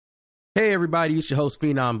Hey everybody, it's your host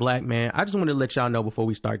Phenom Black Man. I just want to let y'all know before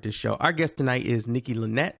we start this show, our guest tonight is Nikki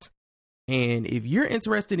Lynette. And if you're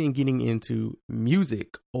interested in getting into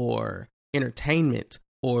music or entertainment,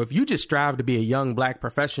 or if you just strive to be a young black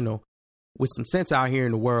professional with some sense out here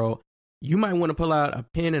in the world, you might want to pull out a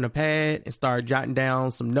pen and a pad and start jotting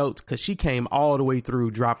down some notes, because she came all the way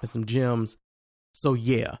through dropping some gems. So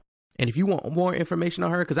yeah. And if you want more information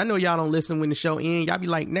on her, because I know y'all don't listen when the show ends, y'all be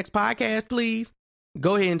like, next podcast, please.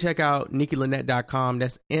 Go ahead and check out NikkiLynette.com.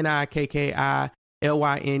 That's NikkiLynette.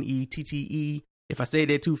 If I say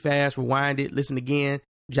that too fast, rewind it, listen again,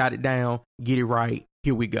 jot it down, get it right.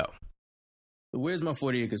 Here we go. The Where's My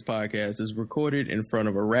 40 Acres podcast is recorded in front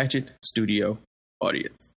of a Ratchet Studio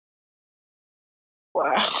audience.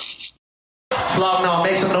 Wow. Vlog, no,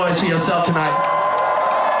 make some noise for yourself tonight.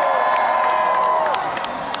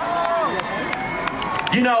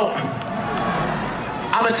 You know,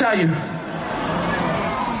 I'm going to tell you,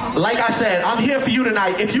 like I said, I'm here for you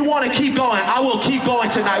tonight. If you want to keep going, I will keep going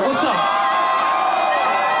tonight. What's up?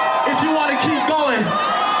 If you want to keep going,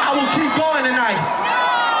 I will keep going tonight.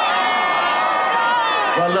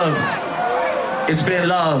 Well, look, it's been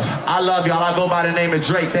love. I love y'all. I go by the name of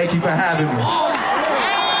Drake. Thank you for having me.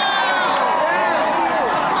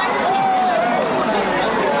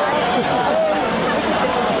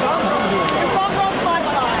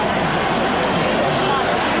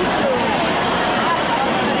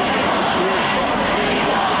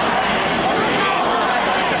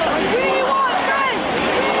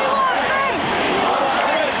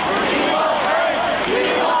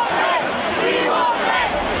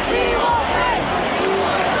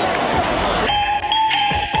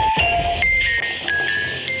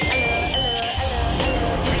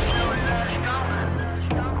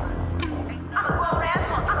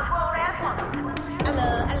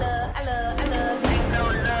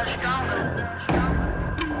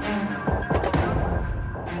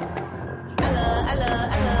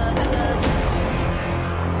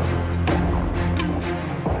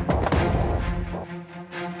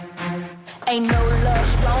 Ain't no love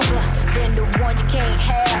stronger than the one you can't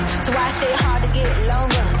have. So I stay hard to get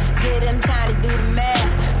longer. Get them time to do the math.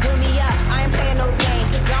 Do me up, I ain't playing no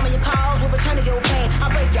games. Drama your calls will return to your pain.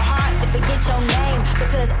 I break your heart to forget your name.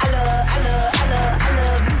 Because I love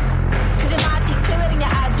you. Cause you know I see clearer than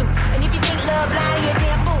your eyes do. And if you think love blind, you're a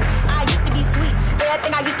damn fool. I used to be sweet.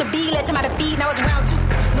 Everything I used to be led to my defeat. Now it's round two.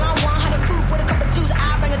 No, I'm 100 proof with a cup of juice.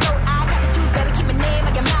 I bring a throat, I'll crack the tooth. Better keep my name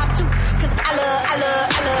like your mouth too. Cause I love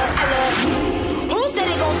you. Who said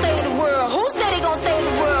they gon' save the world? Who said they gon' save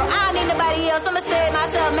the world? I don't need nobody else, I'ma save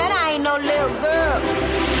myself, man, I ain't no little girl.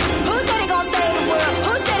 Who said they gon' save the world?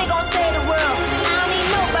 Who said they gon' save the world? I don't need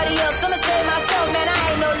nobody else, I'ma save myself, man, I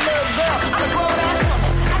ain't no little girl. I'm a grown-ass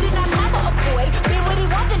woman, I did not call for a boy. Be what he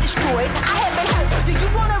wants and destroys. I have been hurt, do you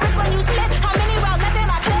wanna risk when you slip? How many rounds left in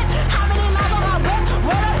my clip? How many miles on my whip?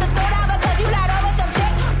 Roll up the third hour cause you lied over some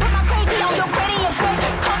chick. Put my crazy on your cranium quick.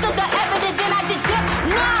 Cost of the evidence, then I just dip.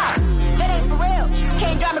 Nah, that ain't for real.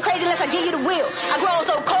 Can't drive me crazy unless I give you the wheel. I grow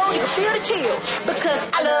so cold, you can feel the chill. Because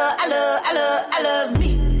I love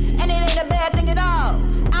me. And it ain't a bad thing at all.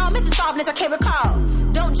 I don't miss the softness, I can't recall.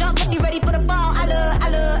 Don't jump unless you ready for the fall. I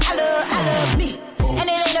love me. And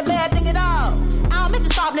it ain't a bad thing at all. I don't miss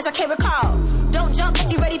the softness, I can't recall. Don't jump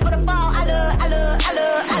unless you ready for the fall. I love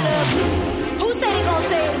me. Who said he gon'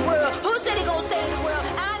 save the world? Who said he gon' save the world?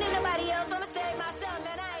 I don't need nobody else, I'ma save myself,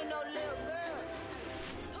 man, I ain't no little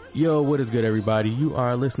girl. Yo, what is good, everybody? You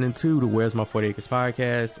are listening to the Where's My 40 Acres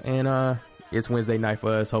podcast, and it's Wednesday night for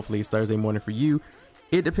us. Hopefully it's Thursday morning for you.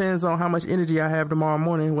 It depends on how much energy I have tomorrow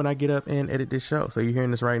morning when I get up and edit this show. So you're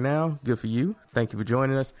hearing this right now. Good for you. Thank you for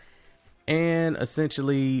joining us. And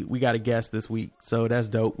essentially, we got a guest this week, so that's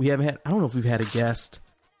dope. We haven't had, I don't know if we've had a guest,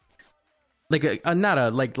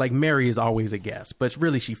 like Mary is always a guest, but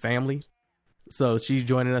really she family. So she's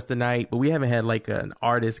joining us tonight, but we haven't had like an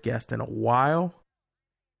artist guest in a while.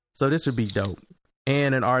 So this would be dope.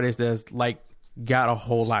 And an artist that's like got a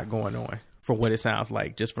whole lot going on from what it sounds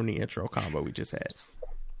like just from the intro combo we just had.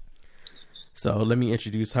 So let me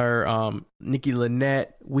introduce her. Nikki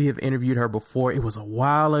Lynette. We have interviewed her before. It was a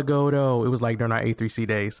while ago though. It was like during our A3C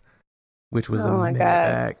days, which was a minute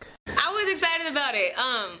back. I was excited about it.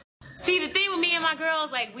 See, the thing with me and my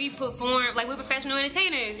girls, like we perform, like we're professional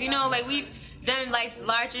entertainers, you know, like we've done like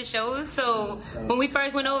larger shows. So when we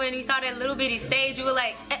first went over and we saw that little bitty stage, we were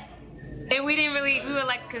like, and we were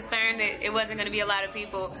like concerned that it wasn't going to be a lot of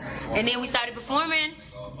people. And then we started performing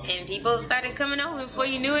and people started coming over. Before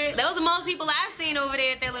you knew it, that was the most people I've seen over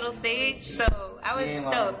there at that little stage. So I was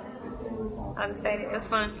stoked. I was excited. It was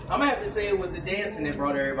fun. I'm gonna have to say it was the dancing that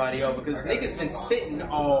brought everybody over because niggas been spitting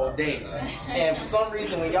all day, and for some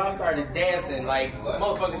reason when y'all started dancing, like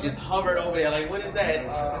motherfuckers just hovered over there. Like, what is that?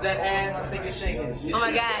 Is that ass? I think it's shaking. Oh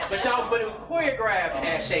my god! But it was choreographed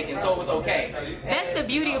ass shaking, so it was okay. That's the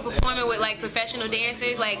beauty of performing with like professional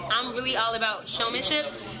dancers. Like, I'm really all about showmanship,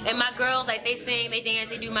 and my girls, like, they sing, they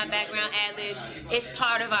dance, they do my background ad libs. It's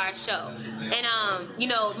part of our show, and you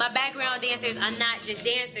know, my background dancers are not just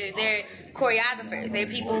dancers. They're choreographers. They're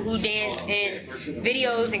people who dance in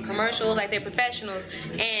videos and commercials, like they're professionals.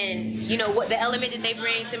 And you know what the element that they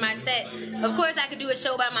bring to my set. Of course, I could do a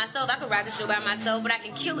show by myself. I could rock a show by myself, but I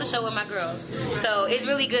can kill a show with my girls. So it's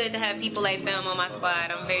really good to have people like them on my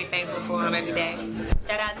squad. I'm very thankful for them every day.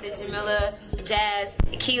 Shout out to Jamila, Jazz,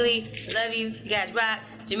 Keely. Love you. You guys rock.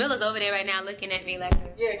 Jamila's over there right now looking at me like...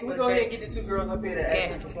 Yeah, can we go ahead and get the two girls up here that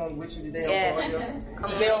actually perform with you today? Yeah.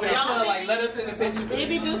 They over there trying to like let us in the picture.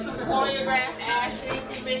 Maybe do some choreographed ass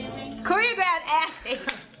shaking, baby. Choreographed ass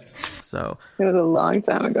shaking. So it was a long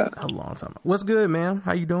time ago. What's good, ma'am?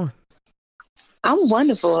 How you doing? I'm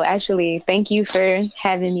wonderful, actually. Thank you for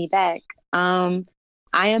having me back. I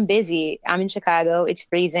am busy. I'm in Chicago. It's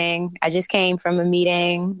freezing. I just came from a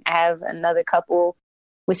meeting. I have another couple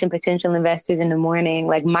with some potential investors in the morning.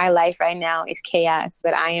 Like, my life right now is chaos,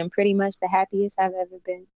 but I am pretty much the happiest I've ever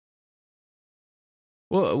been.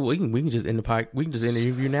 Well, we can just end the podcast. We can just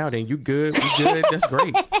interview now. Then you good? We good? That's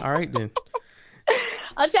great. All right then.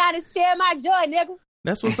 I'm trying to share my joy, nigga.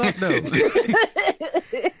 That's what's up, though.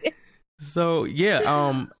 So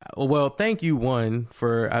yeah, well, thank you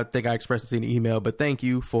for, I think I expressed this in the email, but thank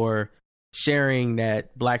you for sharing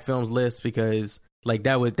that Black Films list, because like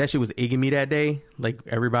that shit was egging me that day. Like,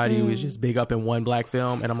 everybody was just big up in one Black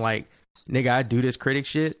film, and I'm like, nigga, I do this critic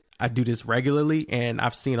shit. I do this regularly, and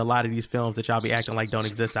I've seen a lot of these films that y'all be acting like don't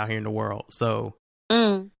exist out here in the world. So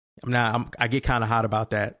I get kind of hot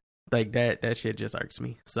about that. Like that shit just irks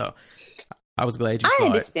me. So I was glad you saw it. I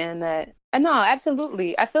understand that. No,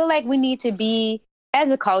 absolutely. I feel like we need to be,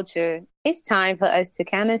 as a culture, it's time for us to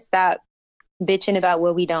kind of stop bitching about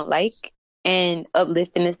what we don't like and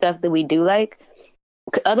uplifting the stuff that we do like.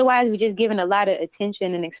 Otherwise, we're just giving a lot of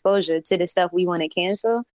attention and exposure to the stuff we want to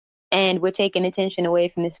cancel. And we're taking attention away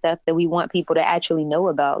from the stuff that we want people to actually know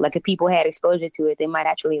about. Like, if people had exposure to it, they might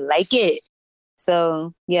actually like it.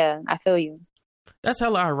 So, yeah, I feel you. That's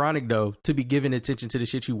hella ironic, though, to be giving attention to the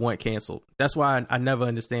shit you want canceled. That's why I never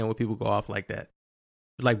understand when people go off like that.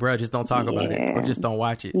 Like, bro, just don't talk about it, or just don't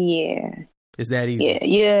watch it. Yeah. It's that easy.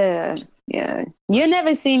 Yeah. You'll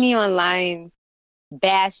never see me online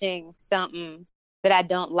bashing something that I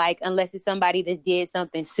don't like unless it's somebody that did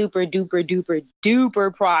something super duper duper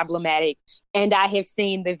duper problematic and I have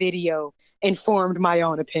seen the video and formed my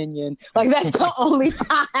own opinion. Like, that's the only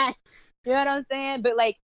time. You know what I'm saying? But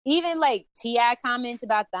like, even like T.I. comments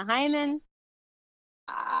about the hymen,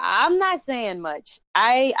 I'm not saying much.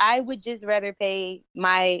 I would just rather pay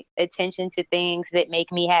my attention to things that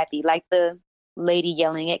make me happy, like the lady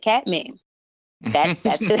yelling at Catman.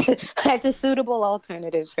 That's a suitable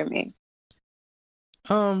alternative for me.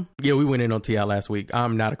 Yeah, we went in on T.I. last week.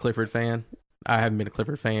 I'm not a Clifford fan. I haven't been a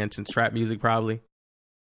Clifford fan since trap music, probably.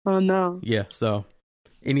 Oh no. Yeah, so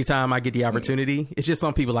anytime I get the opportunity, it's just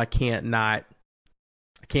some people I can't not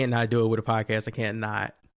do it with a podcast. I can't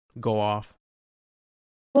not go off.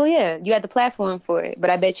 Well, yeah, you had the platform for it, but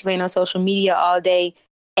I bet you ain't on social media all day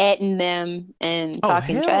adding them and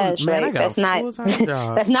talking trash. Man, like, that's not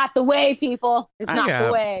the way, people. It's not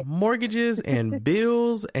the way. Mortgages and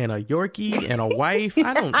bills and a Yorkie and a wife.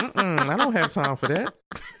 I don't have time for that.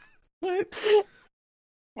 What?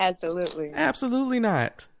 Absolutely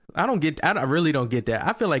not. I really don't get that.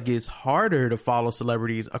 I feel like it's harder to follow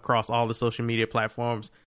celebrities across all the social media platforms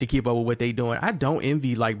to keep up with what they doing. I don't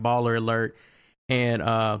envy like Baller Alert and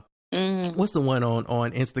what's the one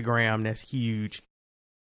on Instagram that's huge?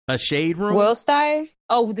 A Shade Room? Worldstar?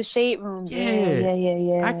 Oh, the Shade Room.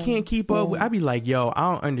 Yeah. I can't keep up with. I be like, yo,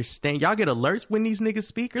 I don't understand. Y'all get alerts when these niggas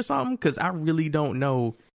speak or something? Because I really don't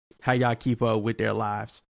know how y'all keep up with their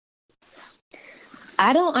lives.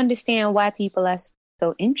 I don't understand why people are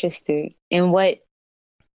so interested in what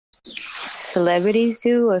celebrities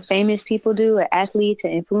do or famous people do or athletes or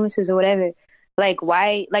influencers or whatever. Like,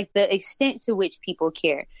 why, like the extent to which people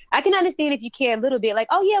care. I can understand if you care a little bit, like,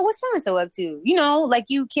 oh yeah, what's so-and-so up to? You know, like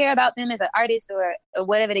you care about them as an artist or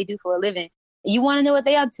whatever they do for a living. You want to know what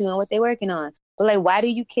they up to and what they working on. But like, why do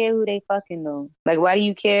you care who they fucking know? Like, why do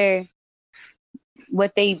you care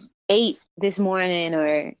what they ate this morning,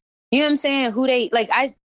 or, you know what I'm saying? Who they,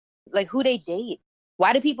 who they date?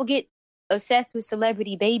 Why do people get obsessed with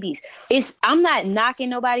celebrity babies? I'm not knocking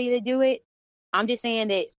nobody to do it. I'm just saying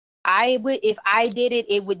that if I did it,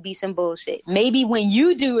 it would be some bullshit. Maybe when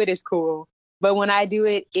you do it, it's cool. But when I do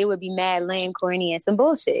it, it would be mad, lame, corny, and some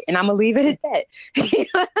bullshit. And I'm gonna leave it at that. You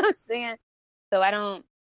know what I'm saying? So I don't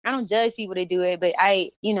judge people to do it, but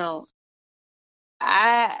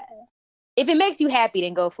if it makes you happy,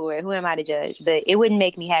 then go for it. Who am I to judge? But it wouldn't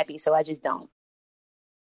make me happy, so I just don't.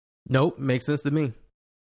 Nope, makes sense to me.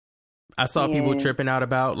 I saw people tripping out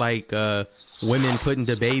about like women putting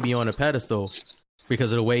the baby on a pedestal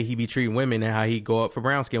because of the way he be treating women and how he go up for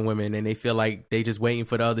brown skinned women, and they feel like they just waiting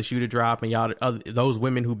for the other shoe to drop, and those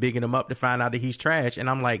women who bigging him up to find out that he's trash. And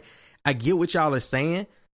I'm like, I get what y'all are saying,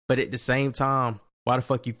 but at the same time, why the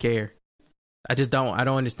fuck you care? I don't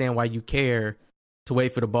understand why you care to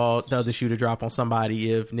wait for the other shoe to drop on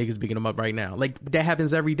somebody if niggas bigging them up right now. Like, that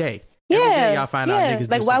happens every day. Every day y'all find out niggas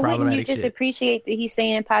like, do why some wouldn't you problematic just shit. appreciate that he's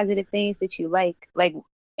saying positive things that you like? Like,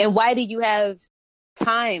 and why do you have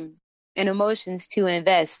time and emotions to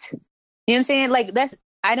invest? You know what I'm saying? Like,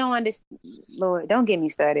 I don't understand. Lord, don't get me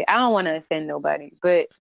started. I don't want to offend nobody, but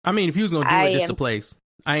I mean, if you was gonna do it, it's the place.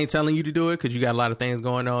 I ain't telling you to do it because you got a lot of things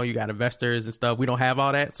going on. You got investors and stuff. We don't have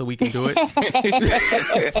all that, so we can do it.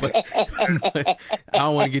 but I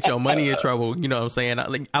don't want to get your money in trouble. You know what I'm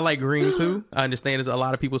saying? I like green too. I understand it's a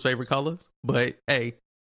lot of people's favorite colors, but hey,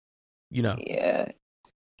 Yeah.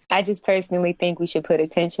 I just personally think we should put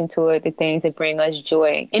attention toward the things that bring us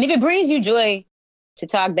joy. And if it brings you joy to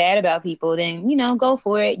talk bad about people, then, go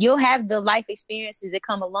for it. You'll have the life experiences that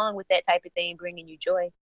come along with that type of thing bringing you joy.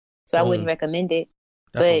 So I wouldn't recommend it.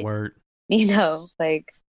 That's a word.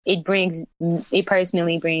 Like it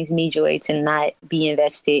personally brings me joy to not be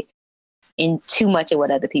invested in too much of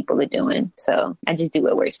what other people are doing. So I just do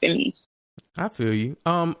what works for me. I feel you.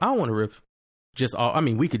 I don't want to riff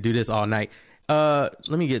we could do this all night. Let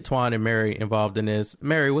me get Twan and Mary involved in this.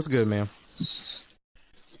 Mary, what's good, man?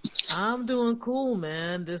 I'm doing cool,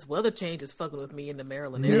 man. This weather change is fucking with me in the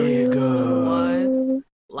Maryland area. Otherwise,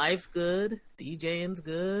 life's good. DJing's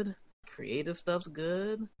good. Creative stuff's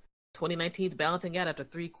good. 2019's balancing out after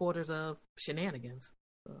 3 quarters of shenanigans.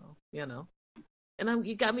 So, And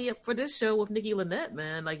you got me up for this show with Nikki Lynette,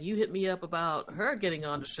 man. Like, you hit me up about her getting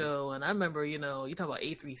on the show, and I remember, you talk about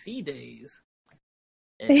A3C days.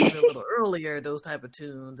 And even a little earlier, those type of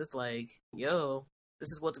tunes. It's like, yo,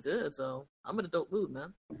 this is what's good. So I'm in a dope mood,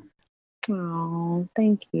 man. Oh,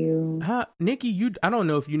 thank you. Nikki, I don't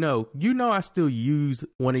know if you know I still use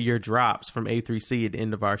one of your drops from A3C at the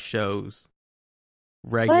end of our shows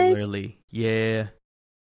regularly. What? Yeah.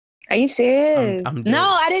 Are you serious? I'm no,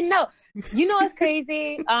 I didn't know. You know what's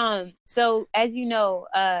crazy? So as you know,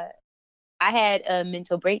 I had a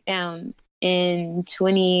mental breakdown in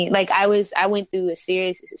I went through a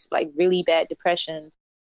serious, really bad depression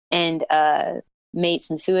and made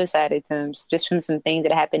some suicide attempts just from some things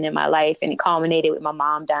that happened in my life, and it culminated with my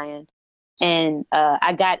mom dying. And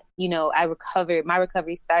I got, I recovered. My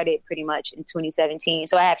recovery started pretty much in 2017.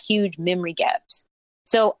 So I have huge memory gaps.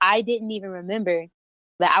 So I didn't even remember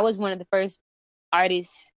that I was one of the first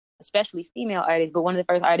artists, especially female artists, but one of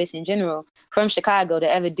the first artists in general from Chicago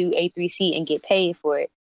to ever do A3C and get paid for it.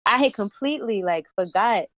 I had completely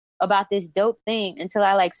forgot about this dope thing until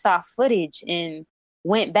I saw footage and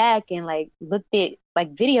went back and looked at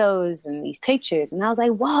videos and these pictures, and I was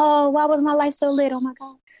like, whoa, why was my life so lit? Oh my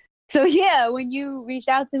God. So yeah, when you reached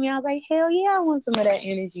out to me, I was like, hell yeah, I want some of that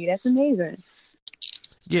energy. That's amazing.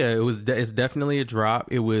 Yeah, it's definitely a drop.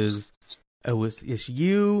 It's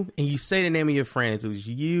you, and you say the name of your friends. It was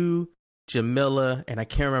you, Jamila, and I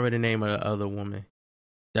can't remember the name of the other woman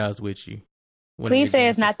that was with you. Please say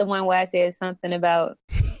it's not the one where I said something about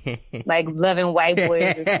loving white boys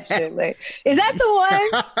or some shit. Is that the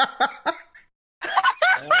one?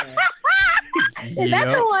 Is that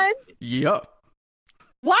the one? Yep.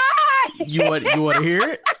 Why? You want to hear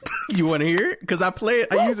it? You want to hear it? Because I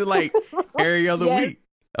use it every other week.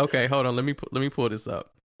 Okay, hold on. Let me pull this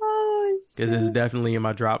up. Oh, because it's definitely in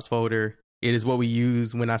my drops folder. It is what we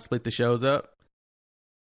use when I split the shows up.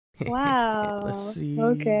 Wow. Let's see.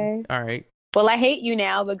 Okay. All right. Well, I hate you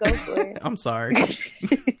now, but go for it. I'm sorry.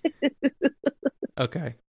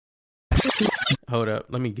 Okay. Hold up.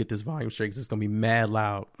 Let me get this volume straight because it's going to be mad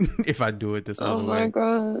loud if I do it this other way. Oh, my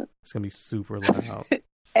God. It's going to be super loud.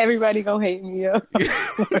 Everybody going to hate me, yo.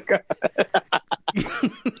 Oh, my God.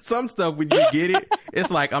 Some stuff, when you get it,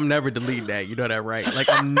 it's like, I'm never deleting that. You know that, right?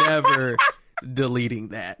 I'm never deleting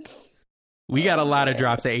that. We got a lot of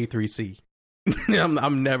drops at A3C.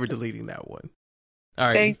 I'm never deleting that one. All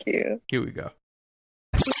right. Thank you. Here we go.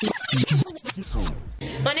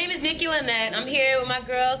 My name is Nikki Lynette. I'm here with my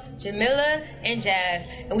girls, Jamila and Jazz.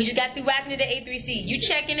 And we just got through rocking to the A3C. You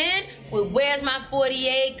checking in with Where's My 40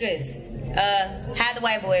 Acres? Hide the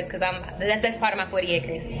white boys, because that's part of my 40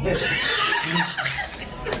 acres.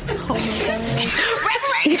 Oh my God.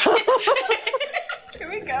 Reparation! Here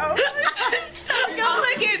we go. So I'm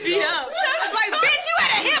gonna get beat up. Like, bitch, you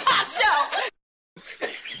at a hip hop show!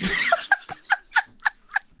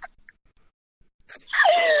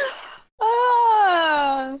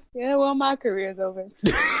 Oh, yeah, well, my career's over.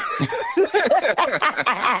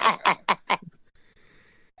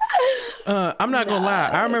 I'm not gonna lie.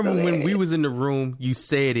 I remember when we was in the room, you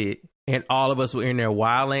said it, and all of us were in there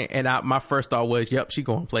wilding, and my first thought was, "Yep, she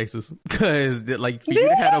going places." Because like for you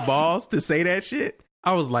to have the balls to say that shit,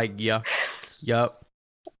 I was like, "Yeah, yep."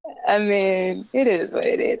 I mean, it is what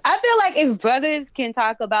it is. I feel like if brothers can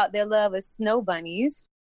talk about their love of snow bunnies,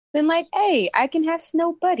 then like, hey, I can have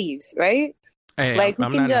snow buddies, right? Hey, like, who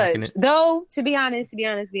I'm can not knocking judge? it. Though, to be honest,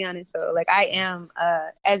 though, like, I am,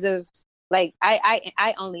 as of, like,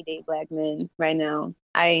 I only date black men right now.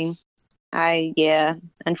 Yeah,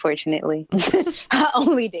 unfortunately, I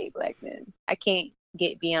only date black men. I can't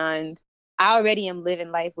get beyond. I already am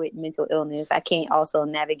living life with mental illness. I can't also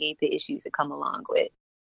navigate the issues that come along with,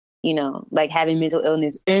 like having mental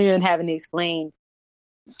illness and having to explain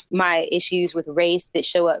my issues with race that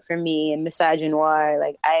show up for me and misogynoir.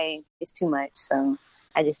 Like, it's too much. So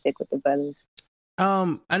I just stick with the brothers.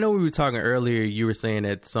 I know we were talking earlier. You were saying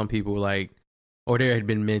that some people or there had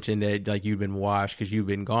been mentioned that like you've been washed because you've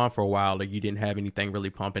been gone for a while, or you didn't have anything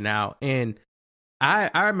really pumping out. And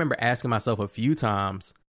I remember asking myself a few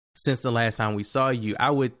times since the last time we saw you,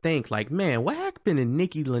 I would think like, man, what happened to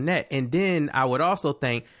Nikki Lynette? And then I would also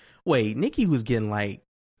think, wait, Nikki was getting like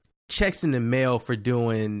checks in the mail for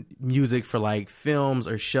doing music for like films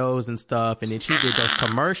or shows and stuff, and then she did those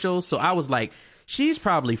commercials. So I was like, she's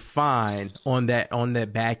probably fine on that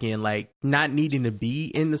back end, like not needing to be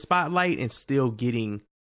in the spotlight and still getting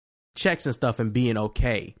checks and stuff and being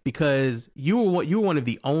okay, because you were one of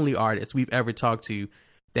the only artists we've ever talked to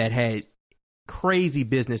that had crazy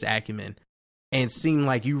business acumen and seemed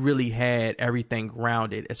like you really had everything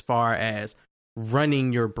grounded as far as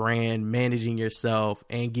running your brand, managing yourself,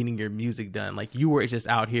 and getting your music done. Like, you were just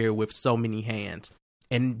out here with so many hands,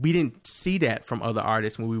 and we didn't see that from other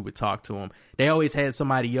artists when we would talk to them. They always had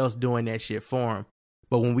somebody else doing that shit for them,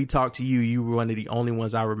 but when we talked to you, you were one of the only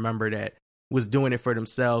ones I remember that was doing it for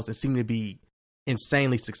themselves and seemed to be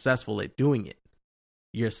insanely successful at doing it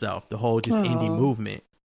yourself, the whole just indie movement.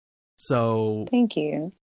 So thank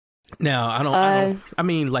you. Now I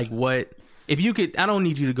mean, like, what if you could, I don't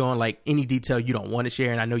need you to go in like any detail you don't want to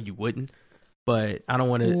share, and I know you wouldn't, but I don't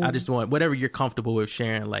want to, I just want whatever you're comfortable with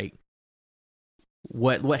sharing, like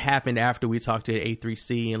what happened after we talked to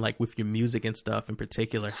A3C and like with your music and stuff in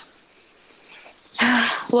particular.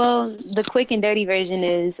 Well, the quick and dirty version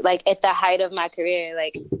is like at the height of my career,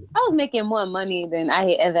 like I was making more money than I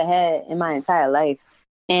had ever had in my entire life.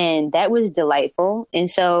 And that was delightful. And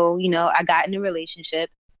so, I got in a relationship.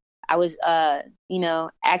 I was,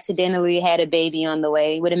 accidentally had a baby on the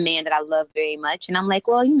way with a man that I love very much. And I'm like,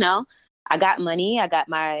 well, I got money. I got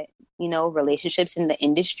my, relationships in the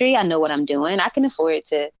industry. I know what I'm doing. I can afford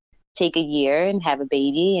to take a year and have a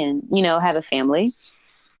baby and, have a family.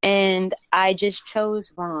 And I just chose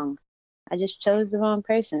wrong. I just chose the wrong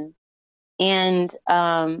person. And,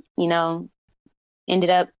 ended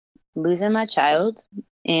up losing my child.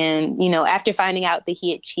 And, after finding out that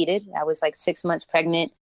he had cheated, I was like 6 months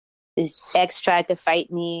pregnant. His ex tried to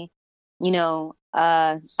fight me.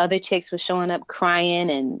 Other chicks were showing up crying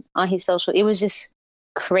and on his social. It was just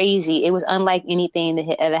crazy. It was unlike anything that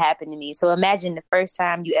had ever happened to me. So imagine the first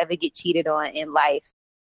time you ever get cheated on in life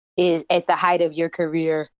is at the height of your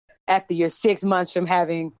career after you're 6 months from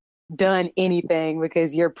having done anything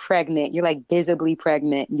because you're pregnant. You're like visibly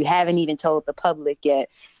pregnant. You haven't even told the public yet.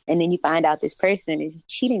 And then you find out this person is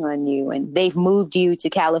cheating on you and they've moved you to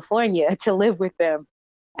California to live with them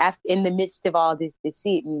in the midst of all this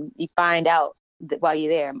deceit. And you find out that while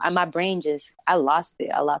you're there, my brain I lost it.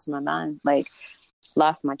 I lost my mind, like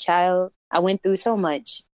lost my child. I went through so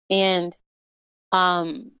much. And,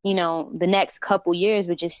 the next couple years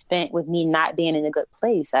were just spent with me not being in a good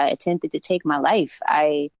place. I attempted to take my life.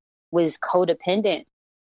 I was codependent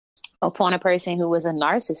upon a person who was a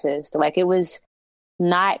narcissist. Like, it was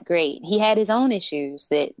not great. He had his own issues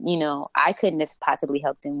that, I couldn't have possibly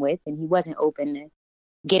helped him with. And he wasn't open to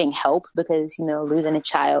getting help because, losing a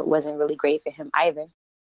child wasn't really great for him either.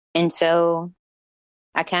 And so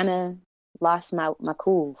I kind of lost my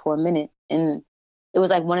cool for a minute. And it was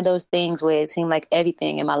like one of those things where it seemed like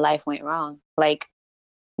everything in my life went wrong. Like,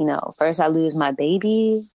 first I lose my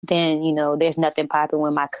baby, then, there's nothing popping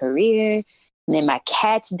with my career. And then my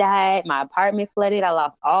cats died, my apartment flooded, I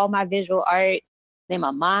lost all my visual art. Then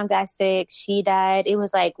my mom got sick. She died. It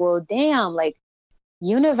was like, well, damn, like,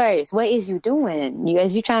 universe, what is you doing?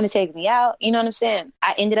 You trying to take me out? You know what I'm saying?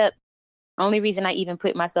 I ended up, only reason I even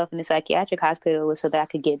put myself in the psychiatric hospital was so that I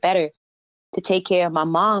could get better to take care of my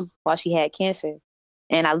mom while she had cancer.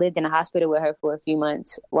 And I lived in a hospital with her for a few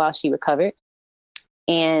months while she recovered.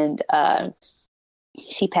 And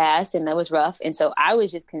she passed, and that was rough. And so I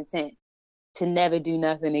was just content to never do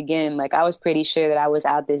nothing again. Like, I was pretty sure that I was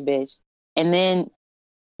out this bitch. And then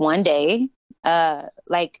one day,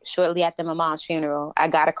 like shortly after my mom's funeral, I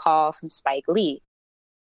got a call from Spike Lee.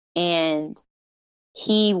 And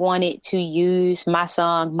he wanted to use my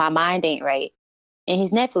song, My Mind Ain't Right, in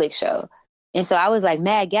his Netflix show. And so I was like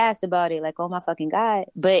mad gassed about it, like, oh my fucking God.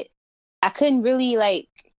 But I couldn't really like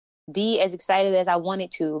be as excited as I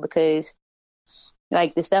wanted to because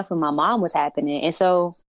like the stuff with my mom was happening. And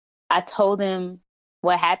so I told him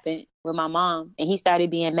what happened with my mom, and he started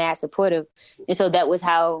being mad supportive. And so that was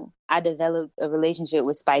how I developed a relationship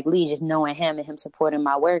with Spike Lee, just knowing him and him supporting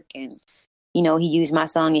my work. And, you know, he used my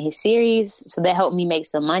song in his series. So that helped me make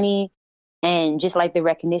some money. And just like the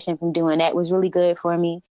recognition from doing that was really good for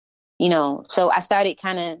me. You know, so I started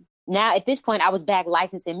kind of, now at this point, I was back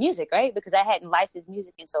licensing music, right? Because I hadn't licensed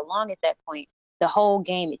music in so long at that point. The whole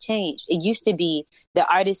game had changed. It used to be the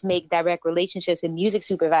artists make direct relationships with music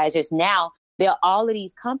supervisors. Now there are all of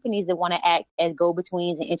these companies that want to act as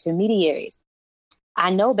go-betweens and intermediaries. I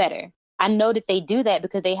know better. I know that they do that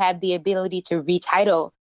because they have the ability to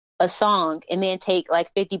retitle a song and then take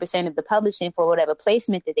like 50% of the publishing for whatever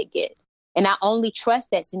placement that they get. And I only trust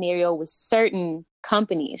that scenario with certain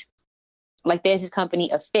companies. Like there's this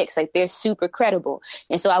company, Affix, like they're super credible.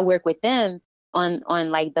 And so I work with them on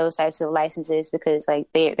like those types of licenses because like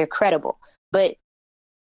they're credible, but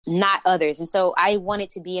not others. And so I wanted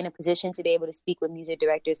to be in a position to be able to speak with music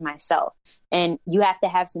directors myself. And you have to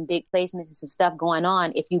have some big placements and some stuff going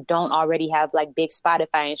on if you don't already have like big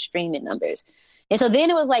Spotify and streaming numbers. And so then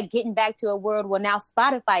it was like getting back to a world where now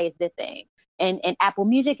Spotify is the thing and Apple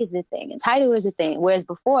Music is the thing and Tidal is the thing. Whereas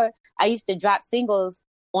before I used to drop singles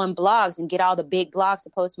on blogs and get all the big blogs to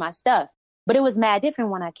post my stuff. But it was mad different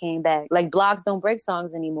when I came back. Like blogs don't break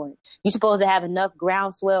songs anymore. You're supposed to have enough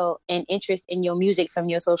groundswell and interest in your music from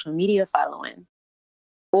your social media following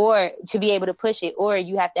or to be able to push it, or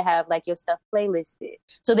you have to have like your stuff playlisted.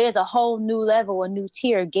 So there's a whole new level, a new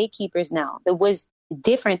tier of gatekeepers now that was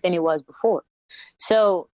different than it was before.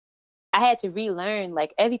 So I had to relearn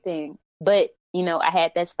like everything. But, you know, I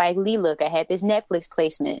had that Spike Lee look. I had this Netflix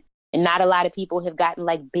placement. And not a lot of people have gotten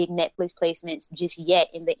like big Netflix placements just yet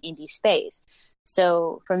in the indie space.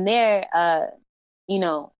 So from there, you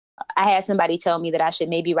know, I had somebody tell me that I should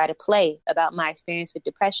maybe write a play about my experience with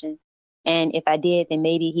depression. And if I did, then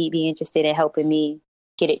maybe he'd be interested in helping me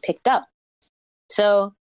get it picked up.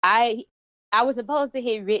 So I was supposed to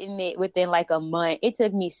have written it within like a month. It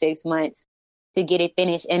took me 6 months to get it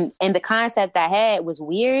finished. And the concept I had was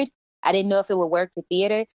weird. I didn't know if it would work for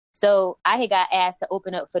theater. So I had got asked to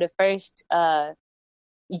open up for the first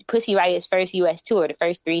Pussy Riot's first U.S. tour, the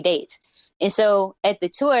first 3 dates. And so at the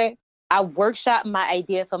tour, I workshopped my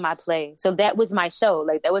idea for my play. So that was my show.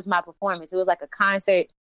 Like that was my performance. It was like a concert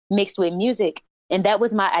mixed with music. And that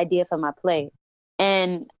was my idea for my play.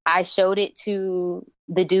 And I showed it to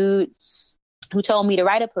the dude who told me to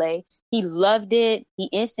write a play. He loved it. He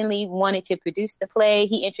instantly wanted to produce the play.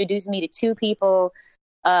 He introduced me to 2 people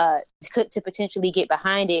to potentially get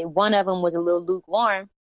behind it. One of them was a little lukewarm.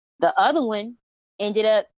 The other one ended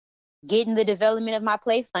up getting the development of my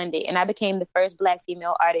play funded, and I became the first Black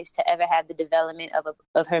female artist to ever have the development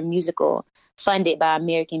of her musical funded by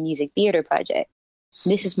American Music Theater Project.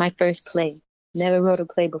 This is my first play. Never wrote a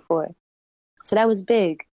play before. So that was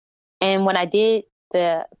big. And when I did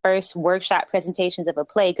the first workshop presentations of a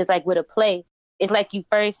play, because like with a play, it's like you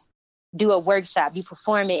first do a workshop, you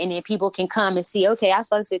perform it, and then people can come and see, okay, I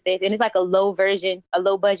fucks with this. And it's like a low budget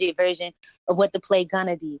version of what the play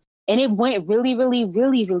gonna be. And it went really, really,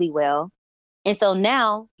 really, really well. And so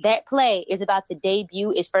now that play is about to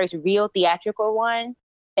debut its first real theatrical one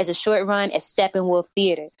as a short run at Steppenwolf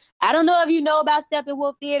Theater. I don't know if you know about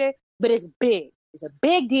Steppenwolf Theater, but it's big. It's a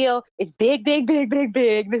big deal. It's big, big, big, big,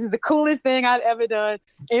 big. This is the coolest thing I've ever done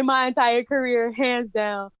in my entire career, hands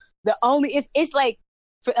down. It's like,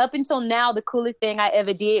 for up until now, the coolest thing I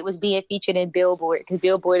ever did was being featured in Billboard, because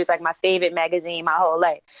Billboard is like my favorite magazine my whole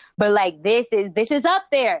life. But like this is up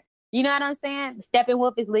there. You know what I'm saying?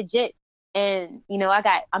 Steppenwolf is legit. And, you know,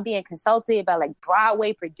 I'm being consulted by like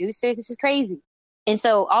Broadway producers. This is crazy. And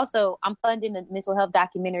so also I'm funding a mental health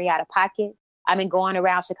documentary out of pocket. I've been going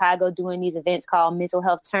around Chicago doing these events called mental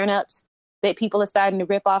health turn-ups that people are starting to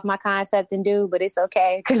rip off my concept and do, but it's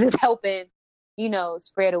okay because it's helping,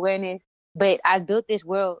 spread awareness. But I built this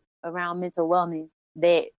world around mental wellness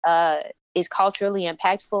that is culturally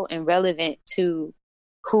impactful and relevant to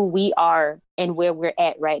who we are and where we're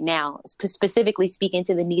at right now, specifically speaking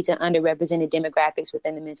to the needs of underrepresented demographics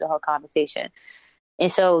within the mental health conversation.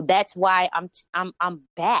 And so that's why I'm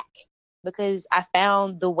back, because I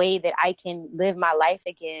found the way that I can live my life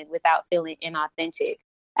again without feeling inauthentic.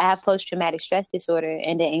 I have post-traumatic stress disorder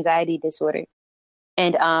and an anxiety disorder.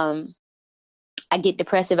 And I get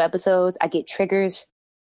depressive episodes, I get triggers,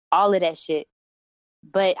 all of that shit.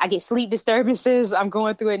 But I get sleep disturbances. I'm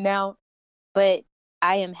going through it now. But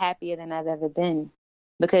I am happier than I've ever been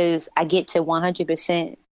because I get to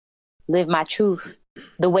 100% live my truth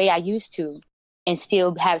the way I used to and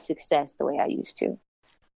still have success the way I used to.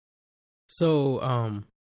 So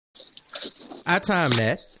our time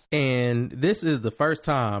met, and this is the first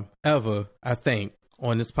time ever, I think,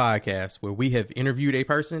 on this podcast where we have interviewed a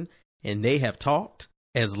person and they have talked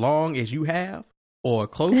as long as you have or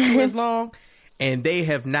close to as long, and they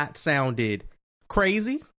have not sounded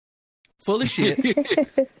crazy, full of shit,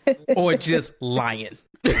 or just lying.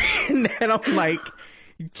 And I'm like,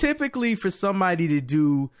 typically for somebody to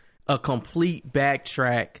do a complete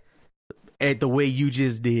backtrack at the way you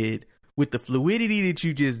just did, with the fluidity that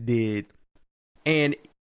you just did, and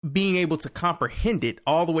being able to comprehend it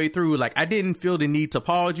all the way through, like, I didn't feel the need to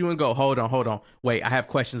pause you and go, hold on, wait, I have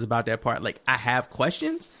questions about that part. Like, I have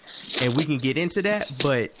questions, and we can get into that,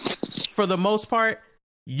 but for the most part,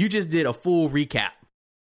 you just did a full recap.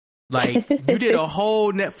 Like, you did a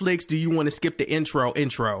whole Netflix, do you want to skip the intro?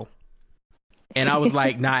 And I was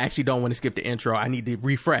like, nah, I actually don't want to skip the intro. I need to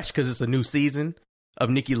refresh because it's a new season of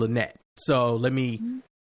Nikki Lynette. So let me,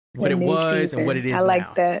 what it was season. And what it is now. I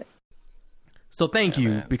like that. So thank you,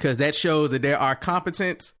 man, because that shows that there are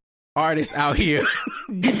competent artists out here.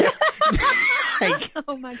 Like,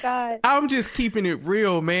 oh my God. I'm just keeping it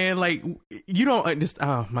real, man. Like, you don't understand.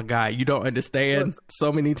 Oh my God. You don't understand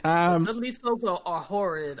so many times. Some of these folks are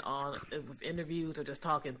horrid on interviews or just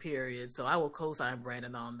talking, period. So I will co-sign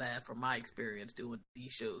Brandon on that from my experience doing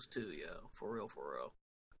these shows too, yo. For real.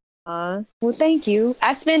 Well, thank you.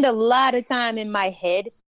 I spend a lot of time in my head.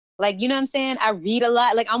 Like, you know what I'm saying? I read a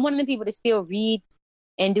lot. Like, I'm one of the people that still read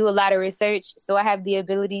and do a lot of research. So I have the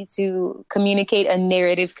ability to communicate a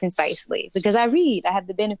narrative concisely because I read. I have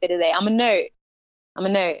the benefit of that. I'm a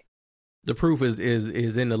nerd. The proof is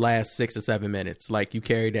in the last 6 or 7 minutes. Like, you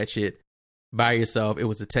carried that shit by yourself. It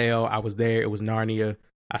was a tale. I was there. It was Narnia.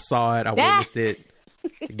 I saw it. I witnessed it.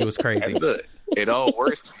 It was crazy. Look, it all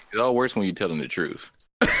works. It all works when you're telling the truth.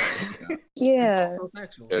 Yeah.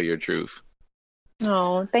 Tell your truth.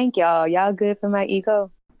 Oh, thank y'all. Y'all good for my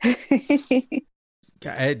ego.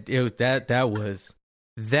 That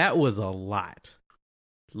was a lot.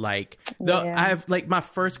 Like, I've like, my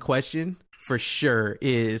first question for sure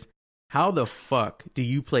is, how the fuck do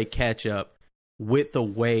you play catch up with the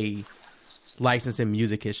way licensing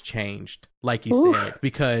music has changed? Like you said,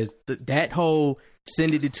 because that whole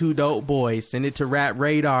send it to Two Dope Boys, send it to Rap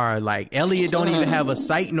Radar, like Elliot don't even have a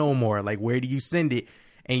site no more. Like, where do you send it?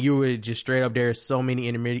 And you were just straight up, there's so many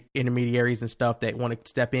intermediaries and stuff that want to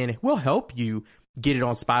step in. We'll help you get it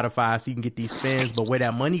on Spotify so you can get these spins. But where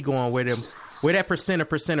that money going, where that percent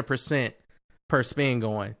per spin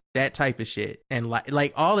going, that type of shit. And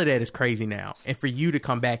like all of that is crazy now. And for you to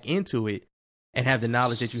come back into it and have the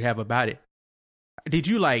knowledge that you have about it, did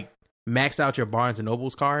you like max out your Barnes and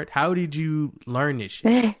Nobles card? How did you learn this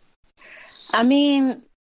shit? I mean,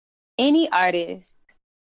 any artist,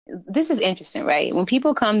 this is interesting, right? When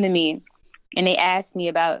people come to me and they ask me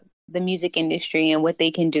about the music industry and what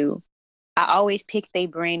they can do, I always pick their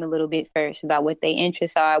brain a little bit first about what their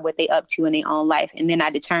interests are, what they up to in their own life. And then I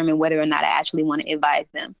determine whether or not I actually want to advise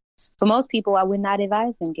them. For most people, I would not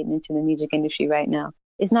advise them getting into the music industry right now.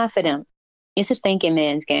 It's not for them. It's a thinking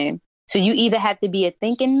man's game. So you either have to be a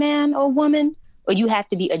thinking man or woman, or you have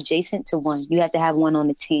to be adjacent to one. You have to have one on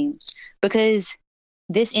the team. Because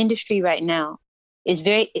this industry right now is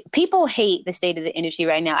people hate the state of the industry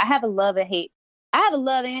right now. I have a love and hate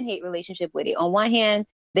relationship with it. On one hand,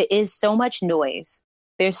 there is so much noise.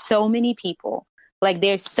 There's so many people. Like,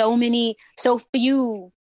 there's so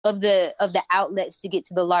few of the outlets to get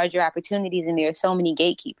to the larger opportunities, and there are so many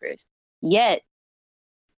gatekeepers. Yet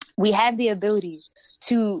we have the ability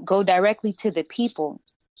to go directly to the people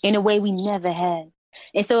in a way we never had.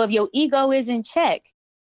 And so if your ego is in check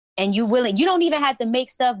and you don't even have to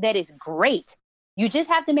make stuff that is great. You just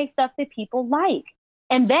have to make stuff that people like.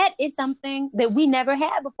 And that is something that we never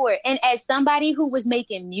had before. And as somebody who was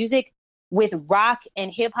making music with rock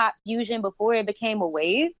and hip hop fusion before it became a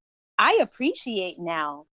wave, I appreciate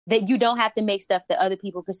now that you don't have to make stuff that other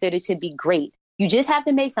people consider to be great. You just have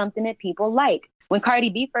to make something that people like. When Cardi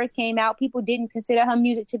B first came out, people didn't consider her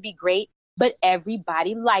music to be great, but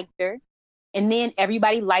everybody liked her. And then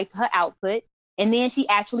everybody liked her output. And then she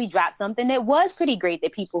actually dropped something that was pretty great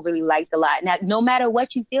that people really liked a lot. Now, no matter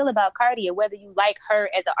what you feel about Cardi or whether you like her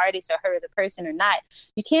as an artist or her as a person or not,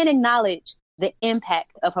 you can't acknowledge the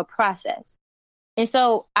impact of her process. And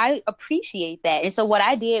so I appreciate that. And so what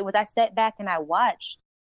I did was I sat back and I watched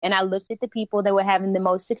and I looked at the people that were having the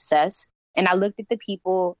most success. And I looked at the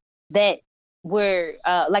people that were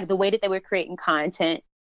like the way that they were creating content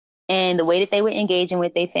and the way that they were engaging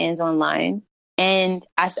with their fans online. And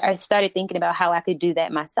I started thinking about how I could do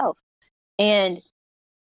that myself. And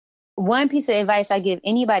one piece of advice I give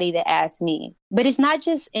anybody that asks me, but it's not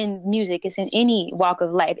just in music, it's in any walk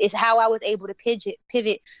of life, it's how I was able to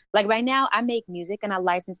pivot. Like right now, I make music and I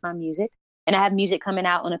license my music. And I have music coming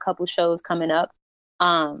out on a couple shows coming up.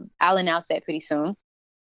 I'll announce that pretty soon.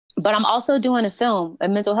 But I'm also doing a film, a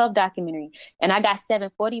mental health documentary. And I got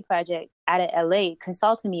 740 Project out of LA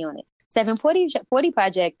consulting me on it. 740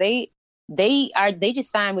 Project, they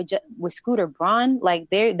just signed with Scooter Braun. Like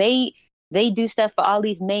they do stuff for all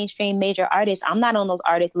these mainstream major artists. I'm not on those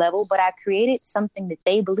artist level, but I created something that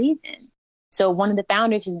they believe in. So one of the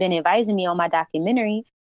founders has been advising me on my documentary.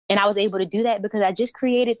 And I was able to do that because I just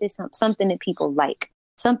created this something that people like.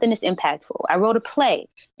 Something that's impactful. I wrote a play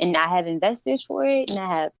and I have investors for it and I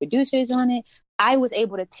have producers on it. I was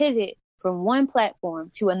able to pivot from one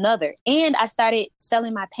platform to another. And I started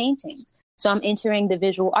selling my paintings. So I'm entering the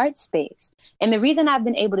visual art space. And the reason I've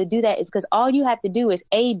been able to do that is because all you have to do is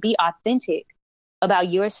be authentic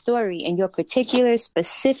about your story and your particular,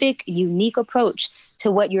 specific, unique approach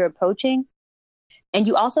to what you're approaching. And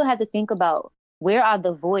you also have to think about where are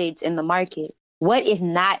the voids in the market? What is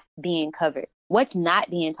not being covered? What's not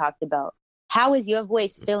being talked about? How is your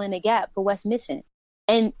voice filling the gap for what's missing?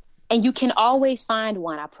 And you can always find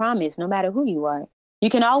one, I promise, no matter who you are. You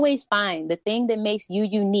can always find the thing that makes you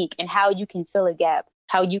unique and how you can fill a gap,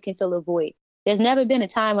 how you can fill a void. There's never been a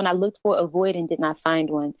time when I looked for a void and did not find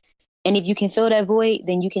one. And if you can fill that void,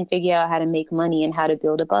 then you can figure out how to make money and how to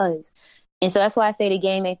build a buzz. And so that's why I say the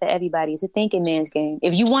game ain't for everybody. It's a thinking man's game.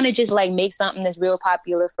 If you want to just like make something that's real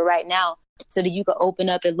popular for right now, so that you can open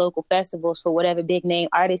up at local festivals for whatever big name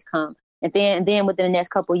artists come. And then within the next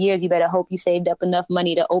couple of years, you better hope you saved up enough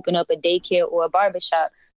money to open up a daycare or a barbershop.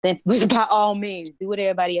 Then by all means, do what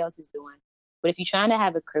everybody else is doing. But if you're trying to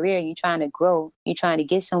have a career, you're trying to grow, you're trying to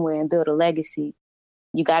get somewhere and build a legacy,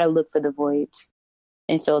 you got to look for the voids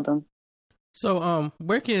and fill them. So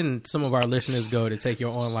where can some of our listeners go to take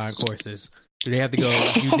your online courses? Do they have to go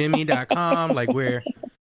udemy.com? Like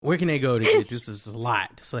where can they go to get this? Is a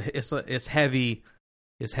lot. So it's heavy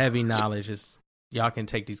knowledge. Y'all can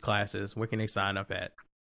take these classes. Where can they sign up at?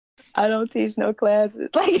 I don't teach no classes.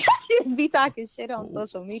 Like I just be talking shit on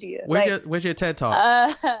social media. Where's your TED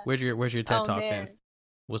Talk? Where's your TED Talk man. then?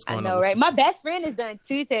 What's going on? on? Right? My best friend has done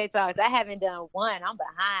 2 TED Talks. I haven't done one. I'm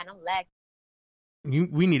behind. I'm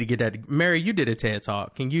lacking. We need to get that. Mary, you did a TED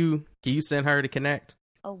Talk. Can you send her to connect?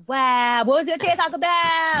 Oh wow! What was your TED Talk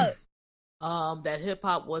about? That hip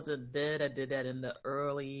hop wasn't dead. I did that in the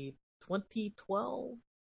early 2012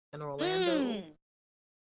 in Orlando.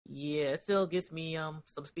 Yeah, it still gets me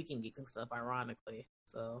some speaking gigs and stuff, ironically.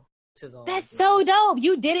 So that's so dope.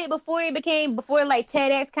 You did it before like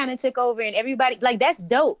TEDx kind of took over and everybody like that's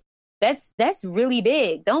dope. That's really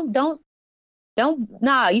big. Don't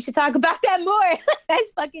you should talk about that more. That's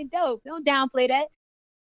fucking dope. Don't downplay that.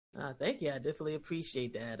 Thank you. I definitely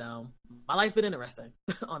appreciate that. My life's been interesting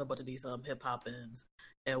on a bunch of these hip hop ends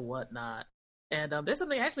and whatnot. And there's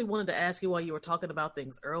something I actually wanted to ask you while you were talking about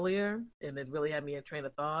things earlier, and it really had me in train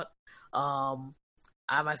of thought.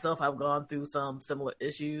 I myself have gone through some similar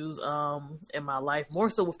issues in my life, more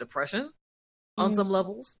so with depression on some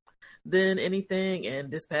levels than anything. And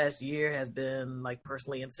this past year has been like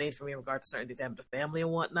personally insane for me in regard to certain things happening to family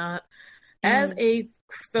and whatnot. As a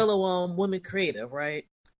fellow woman creative, right?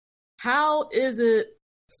 How is it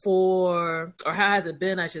how has it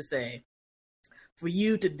been, I should say, for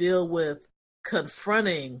you to deal with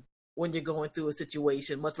confronting when you're going through a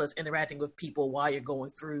situation, much less interacting with people while you're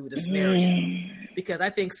going through the scenario? Because I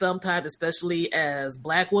think sometimes, especially as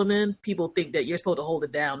Black women, people think that you're supposed to hold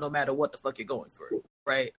it down no matter what the fuck you're going through,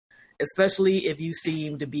 right? Especially if you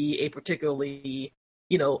seem to be a particularly,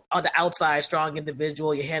 on the outside, strong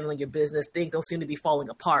individual, you're handling your business, things don't seem to be falling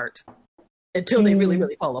apart until they really,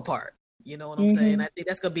 really fall apart. You know what I'm saying? I think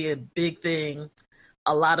that's going to be a big thing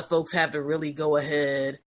a lot of folks have to really go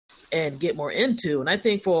ahead and get more into. And I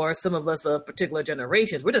think for some of us of particular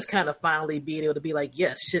generations, we're just kind of finally being able to be like,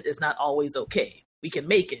 yes, shit is not always okay. We can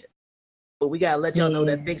make it. But we gotta let y'all know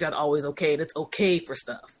that things aren't always okay, and it's okay for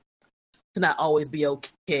stuff to not always be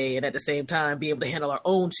okay, and at the same time be able to handle our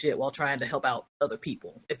own shit while trying to help out other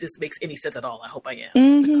people. If this makes any sense at all, I hope I am.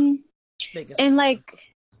 Mm-hmm. And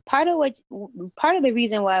like part of the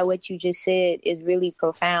reason why what you just said is really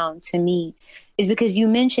profound to me is because you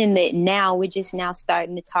mentioned that now we're just now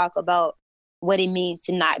starting to talk about what it means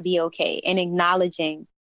to not be okay, and acknowledging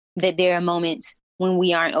that there are moments when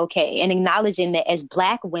we aren't okay, and acknowledging that as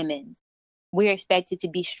Black women, we're expected to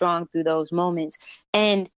be strong through those moments.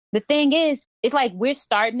 And the thing is, it's like we're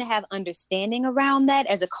starting to have understanding around that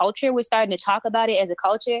as a culture. We're starting to talk about it as a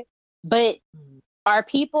culture. But are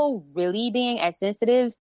people really being as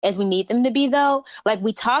sensitive as we need them to be, though? Like,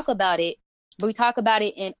 we talk about it, but we talk about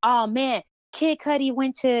it in, oh, man, Kid Cudi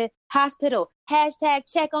went to hospital. Hashtag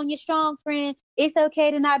check on your strong friend. It's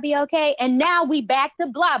okay to not be okay. And now we back to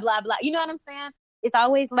blah, blah, blah. You know what I'm saying? It's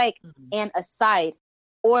always like an aside.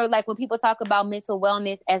 Or like when people talk about mental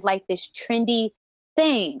wellness as like this trendy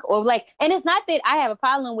thing, or like, and it's not that I have a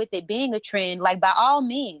problem with it being a trend. Like, by all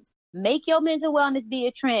means, make your mental wellness be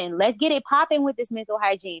a trend. Let's get it popping with this mental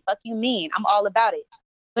hygiene. Fuck you mean? I'm all about it.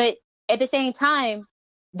 But at the same time,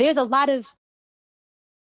 there's a lot of,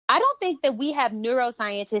 I don't think that we have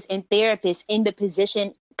neuroscientists and therapists in the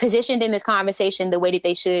positioned in this conversation the way that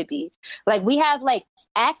they should be. Like, we have like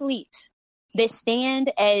athletes that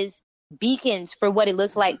stand as beacons for what it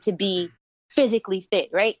looks like to be physically fit,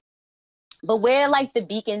 right? But where like the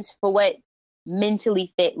beacons for what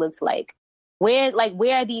mentally fit looks like? Where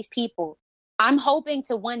are these people? I'm hoping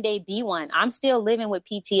to one day be one. I'm still living with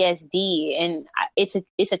PTSD, and it's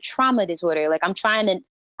a trauma disorder. Like,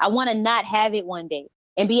 I want to not have it one day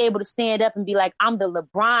and be able to stand up and be like, I'm the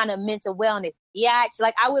LeBron of mental wellness. Yeah,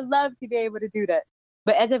 like, I would love to be able to do that.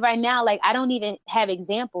 But as of right now, like, I don't even have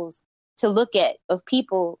examples to look at of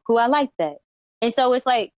people who are like that. And so it's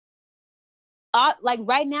like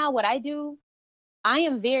right now, what I do, I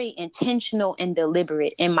am very intentional and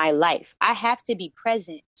deliberate in my life. I have to be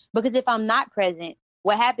present, because if I'm not present,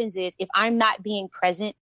 what happens is, if I'm not being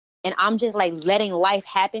present and I'm just like letting life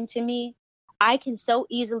happen to me, I can so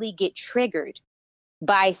easily get triggered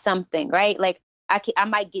by something, right? Like, I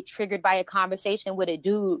might get triggered by a conversation with a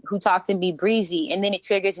dude who talked to me breezy, and then it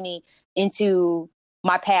triggers me into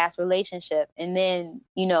my past relationship. And then,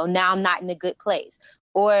 now I'm not in a good place.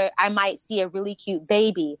 Or I might see a really cute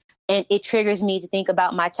baby, and it triggers me to think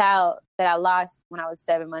about my child that I lost when I was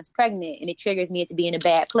 7 months pregnant, and it triggers me to be in a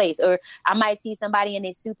bad place. Or I might see somebody and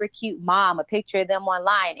a super cute mom, a picture of them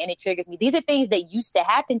online, and it triggers me. These are things that used to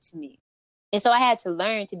happen to me. And so I had to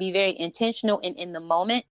learn to be very intentional and in the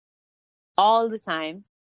moment all the time.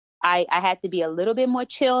 I had to be a little bit more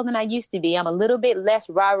chill than I used to be. I'm a little bit less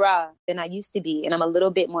rah-rah than I used to be. And I'm a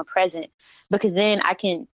little bit more present, because then I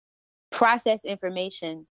can process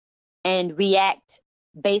information and react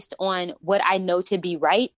based on what I know to be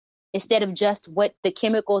right, instead of just what the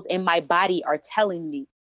chemicals in my body are telling me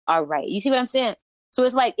are right. You see what I'm saying? So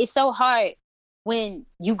it's like, it's so hard when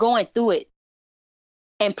you going through it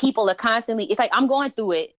and people are constantly, it's like, I'm going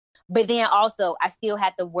through it, but then also I still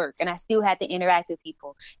had to work and I still had to interact with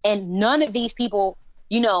people. And none of these people,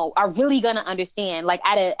 are really going to understand. Like,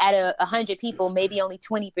 out of 100 people, maybe only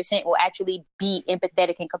 20% will actually be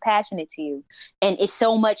empathetic and compassionate to you. And it's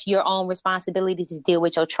so much your own responsibility to deal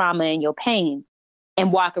with your trauma and your pain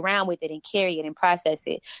and walk around with it and carry it and process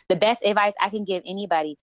it. The best advice I can give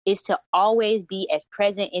anybody is to always be as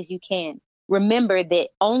present as you can. Remember that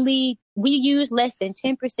we use less than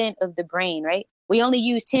 10% of the brain, right? We only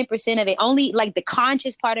use 10% of it. Only like the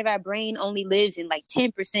conscious part of our brain only lives in like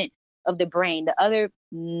 10% of the brain. The other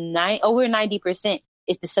over 90%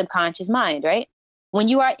 is the subconscious mind, right? When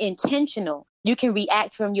you are intentional, you can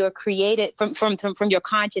react from your creative, from your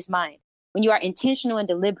conscious mind. When you are intentional and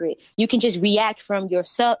deliberate, you can just react from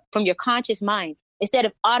your conscious mind, instead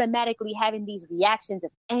of automatically having these reactions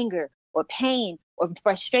of anger or pain or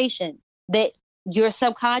frustration that your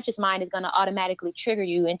subconscious mind is going to automatically trigger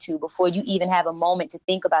you into before you even have a moment to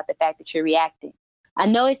think about the fact that you're reacting. I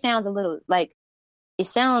know it sounds it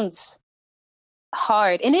sounds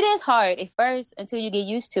hard, and it is hard at first until you get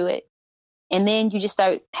used to it. And then you just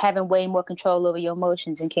start having way more control over your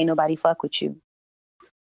emotions, and can't nobody fuck with you.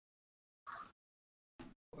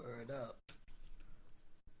 Word up.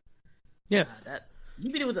 Yeah.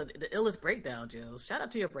 You beat it with the illest breakdown, Jill. Shout out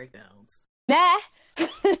to your breakdowns. Nah.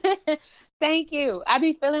 Thank you. I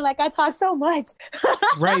be feeling like I talk so much.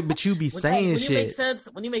 Right, but you be saying shit.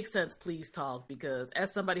 When you make sense, please talk, because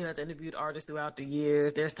as somebody who has interviewed artists throughout the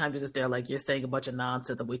years, there's times you're just there like, you're saying a bunch of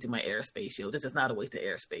nonsense. I'm wasting my airspace. This is not a waste of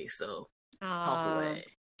airspace, so talk away.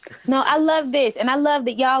 No, I love this. And I love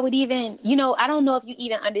that y'all would even, I don't know if you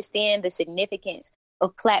even understand the significance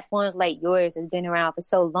of platforms like yours that's been around for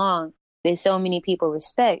so long that so many people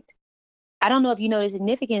respect. I don't know if you know the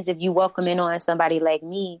significance if you welcome in on somebody like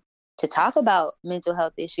me to talk about mental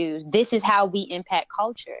health issues. This is how we impact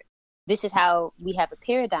culture. This is how we have a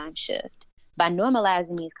paradigm shift by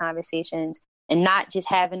normalizing these conversations and not just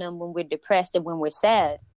having them when we're depressed or when we're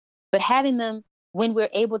sad, but having them when we're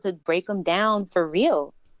able to break them down for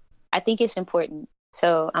real. I think it's important.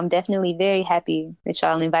 So I'm definitely very happy that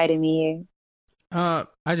y'all invited me here. I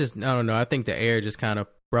don't know. I think the air just kind of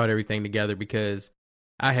brought everything together because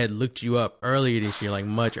I had looked you up earlier this year, like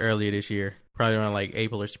much earlier this year, probably around like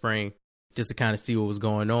April or spring, just to kind of see what was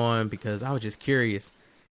going on because I was just curious.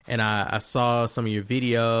 And I saw some of your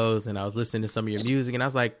videos and I was listening to some of your music and I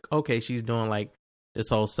was like, okay, she's doing like this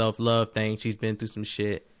whole self-love thing. She's been through some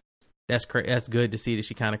shit. That's good to see that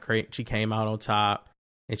she kind of she came out on top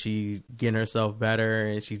and she's getting herself better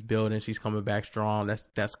and she's building, she's coming back strong.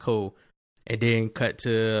 That's cool. And then cut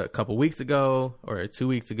to a couple weeks ago or 2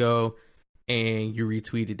 weeks ago and you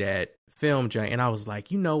retweeted that film joint. And I was like,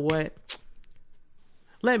 you know what?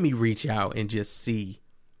 Let me reach out and just see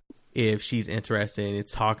if she's interested in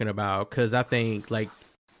talking about, because I think like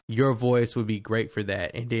your voice would be great for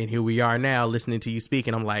that. And then here we are now listening to you speak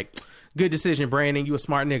and I'm like, good decision, Brandon. You a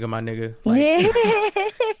smart nigga, my nigga.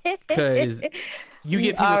 Because you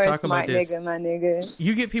get people talking about this. Nigga, my nigga.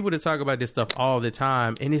 You get people to talk about this stuff all the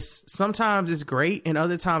time. And sometimes it's great. And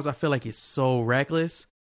other times I feel like it's so reckless,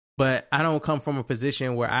 but I don't come from a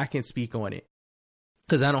position where I can speak on it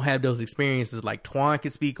because I don't have those experiences. Like Twan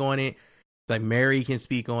can speak on it. Like Mary can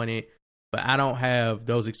speak on it, but I don't have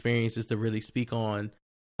those experiences to really speak on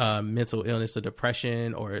mental illness or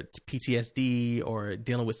depression or PTSD or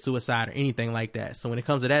dealing with suicide or anything like that. So when it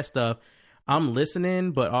comes to that stuff, I'm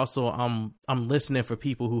listening, but also I'm listening for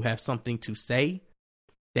people who have something to say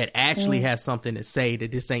that actually have something to say,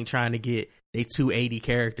 that this ain't trying to get they 280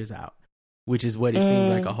 characters out, which is what it seems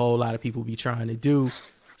like a whole lot of people be trying to do.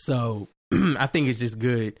 So I think it's just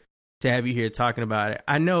good to have you here talking about it.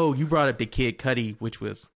 I know you brought up the Kid Cudi, which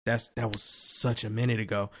was that was such a minute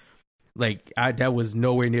ago. Like that was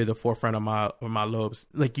nowhere near the forefront of my lobes.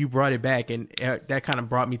 Like you brought it back, and that kind of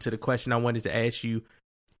brought me to the question I wanted to ask you.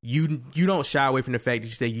 You don't shy away from the fact that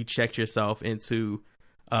you say you checked yourself into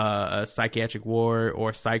a psychiatric ward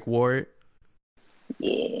or psych ward.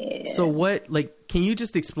 Yeah. So what, like, can you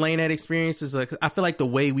just explain that experience? Like, I feel like the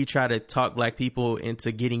way we try to talk Black people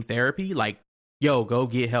into getting therapy, like, yo, go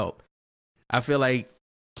get help. I feel like,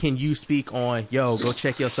 can you speak on, yo, go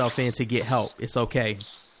check yourself in to get help? It's okay.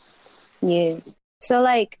 Yeah. So,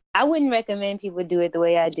 like, I wouldn't recommend people do it the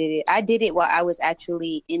way I did it. I did it while I was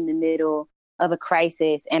actually in the middle of a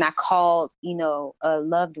crisis, and I called, a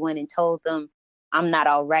loved one and told them I'm not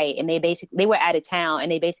all right. And they were out of town,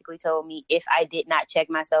 and they basically told me if I did not check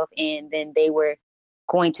myself in, then they were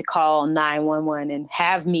going to call 911 and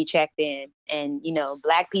have me checked in. And,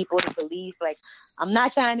 Black people, the police, like, I'm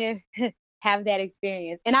not trying to have that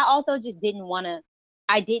experience. And I also just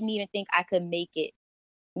I didn't even think I could make it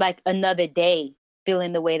like another day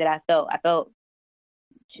feeling the way that I felt. I felt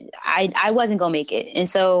I wasn't going to make it. And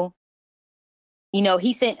so,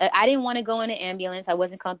 I didn't want to go in an ambulance. I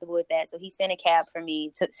wasn't comfortable with that. So he sent a cab for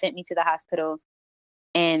me, sent me to the hospital,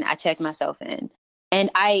 and I checked myself in. And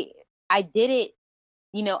I did it,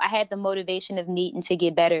 I had the motivation of needing to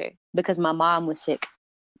get better because my mom was sick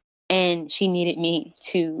and she needed me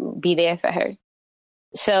to be there for her.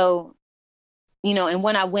 So, and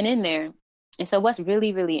when I went in there, and so what's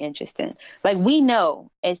really, really interesting, like we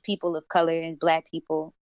know as people of color and Black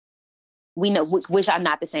people, we know, which are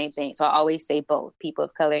not the same thing. So I always say both, people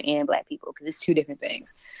of color and Black people, because it's two different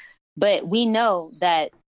things. But we know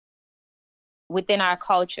that within our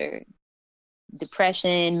culture,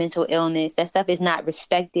 depression, mental illness, that stuff is not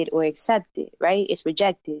respected or accepted, right? It's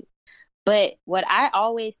rejected. But what I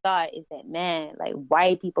always thought is that, man, like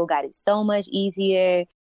white people got it so much easier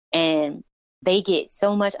and they get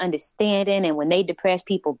so much understanding. And when they depress,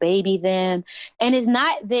 people baby them. And it's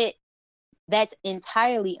not that that's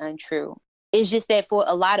entirely untrue. It's just that for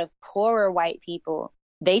a lot of poorer white people,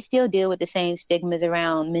 they still deal with the same stigmas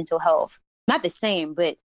around mental health. Not the same,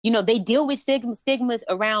 but, they deal with stigmas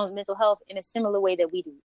around mental health in a similar way that we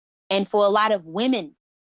do. And for a lot of women,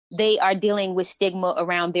 they are dealing with stigma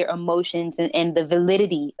around their emotions and the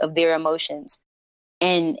validity of their emotions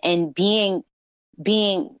and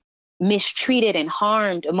being mistreated and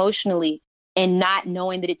harmed emotionally and not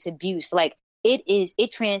knowing that it's abuse. Like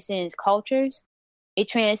it transcends cultures, it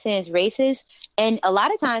transcends races, and a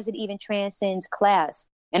lot of times it even transcends class.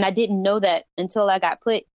 And I didn't know that until I got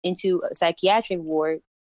put into a psychiatric ward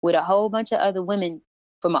with a whole bunch of other women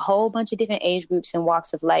from a whole bunch of different age groups and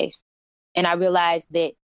walks of life. And I realized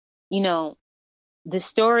that, you know, the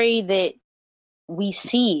story that we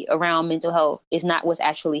see around mental health is not what's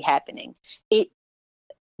actually happening.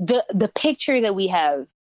 The picture that we have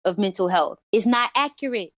of mental health is not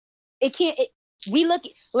accurate. We look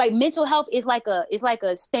like mental health is like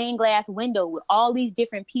a stained glass window with all these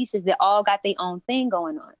different pieces that all got their own thing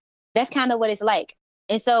going on. That's kind of what it's like.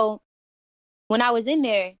 And so when I was in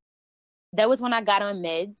there, that was when I got on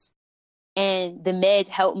meds, and the meds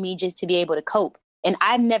helped me just to be able to cope. And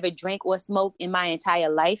I've never drank or smoked in my entire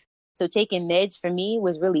life. So taking meds for me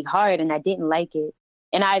was really hard, and I didn't like it.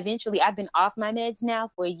 And I've been off my meds now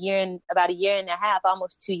for about a year and a half,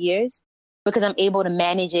 almost 2 years, because I'm able to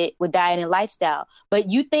manage it with diet and lifestyle. But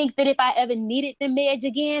you think that if I ever needed them meds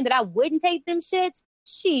again, that I wouldn't take them shits?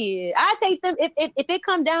 Shit, I take them. If it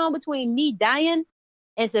come down between me dying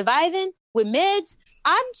and surviving with meds,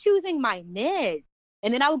 I'm choosing my meds.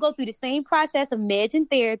 And then I would go through the same process of meds and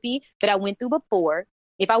therapy that I went through before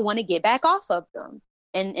if I want to get back off of them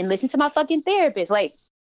and listen to my fucking therapist. Like,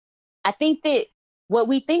 I think that what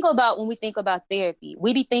we think about when we think about therapy,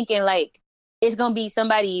 we be thinking like it's going to be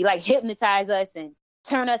somebody like hypnotize us and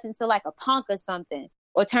turn us into like a punk or something,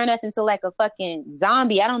 or turn us into like a fucking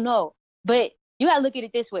zombie. I don't know. But you got to look at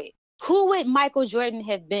it this way. Who would Michael Jordan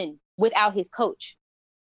have been without his coach?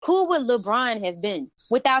 Who would LeBron have been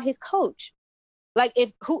without his coach?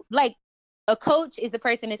 A coach is the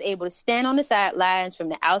person that's able to stand on the sidelines from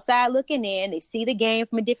the outside looking in. They see the game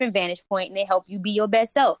from a different vantage point, and they help you be your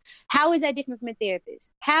best self. How is that different from a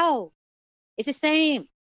therapist? How? It's the same.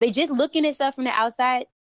 They just looking at stuff from the outside,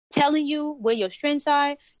 telling you where your strengths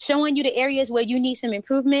are, showing you the areas where you need some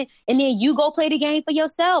improvement, and then you go play the game for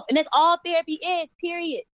yourself. And that's all therapy is,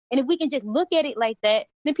 period. And if we can just look at it like that,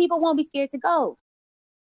 then people won't be scared to go.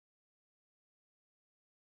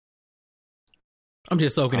 I'm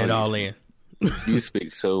just soaking it all in. You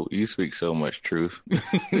speak so much truth.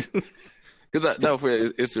 Because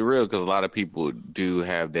it's real. Because a lot of people do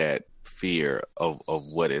have that fear of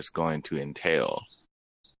what it's going to entail,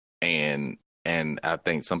 and I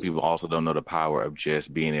think some people also don't know the power of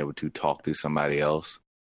just being able to talk to somebody else,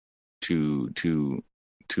 to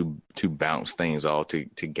bounce things off, to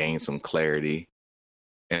gain some clarity,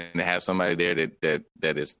 and to have somebody there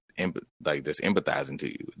that is that's empathizing to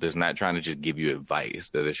you, that's not trying to just give you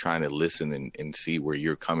advice, that is trying to listen and see where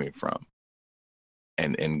you're coming from,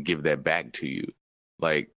 and give that back to you.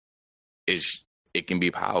 Like, it can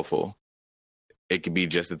be powerful. It can be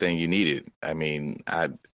just the thing you needed. I mean,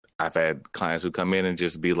 I've had clients who come in and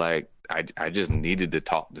just be like, I just needed to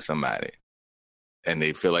talk to somebody, and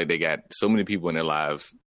they feel like they got so many people in their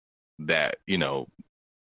lives that, you know,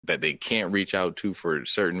 that they can't reach out to for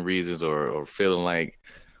certain reasons, or feeling like,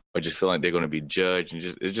 or just feeling like they're going to be judged, and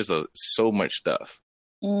it's just so much stuff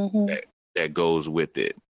that goes with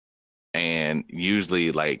it. And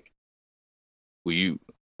usually, like, when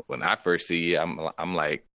I first see you, I'm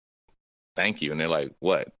like, thank you, and they're like,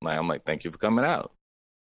 what? Like, I'm like, thank you for coming out,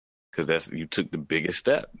 because you took the biggest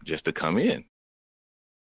step just to come in.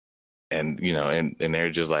 And you know, and they're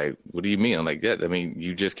just like, what do you mean? I'm like, yeah, I mean,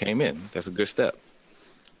 you just came in. That's a good step.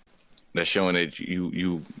 That's showing that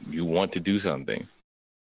you want to do something.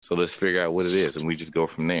 So let's figure out what it is, and we just go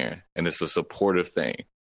from there. And it's a supportive thing.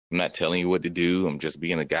 I'm not telling you what to do. I'm just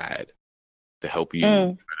being a guide to help you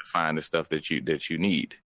try to find the stuff that you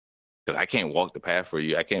need. Because I can't walk the path for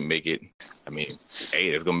you. I can't make it. I mean,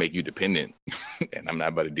 it's gonna make you dependent, and I'm not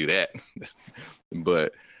about to do that.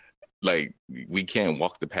 But like, we can't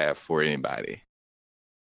walk the path for anybody.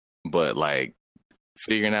 But like,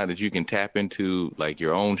 figuring out that you can tap into like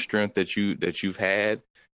your own strength that you've had,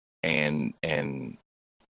 and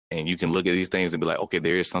you can look at these things and be like, okay,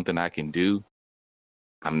 there is something I can do.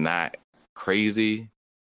 I'm not crazy.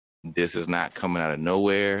 This is not coming out of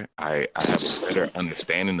nowhere. I have a better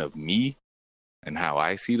understanding of me and how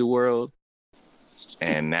I see the world.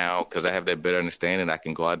 And now, because I have that better understanding, I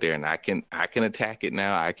can go out there and I can attack it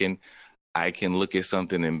now. I can look at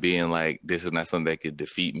something and being like, this is not something that could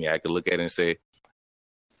defeat me. I could look at it and say,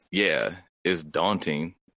 yeah, it's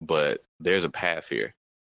daunting, but there's a path here.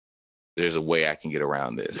 There's a way I can get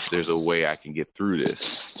around this. There's a way I can get through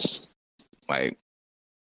this. Like,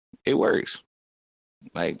 it works.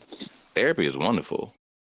 Like, therapy is wonderful.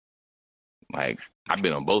 Like, I've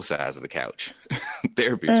been on both sides of the couch.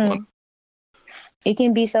 Therapy is wonderful. It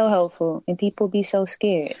can be so helpful, and people be so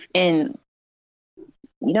scared. And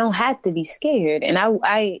you don't have to be scared. And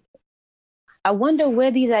I wonder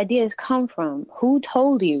where these ideas come from. Who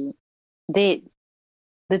told you that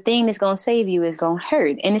the thing that's going to save you is going to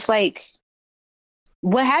hurt? And it's like,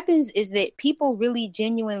 what happens is that people really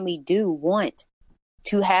genuinely do want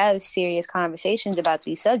to have serious conversations about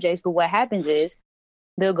these subjects. But what happens is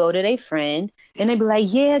they'll go to their friend and they'll be like,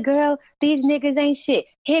 yeah, girl, these niggas ain't shit.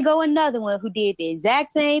 Here go another one who did the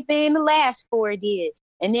exact same thing the last 4 did.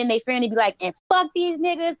 And then they friend will be like, and fuck these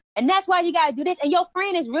niggas. And that's why you got to do this. And your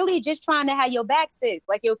friend is really just trying to have your back, sis.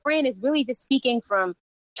 Like, your friend is really just speaking from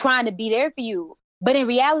trying to be there for you. But in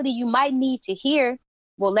reality, you might need to hear,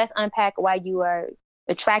 well, let's unpack why you are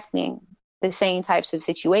attracting the same types of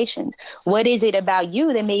situations. What is it about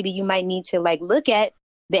you that maybe you might need to like look at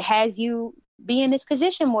that has you be in this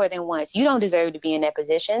position more than once? You don't deserve to be in that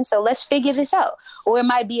position. So let's figure this out. Or it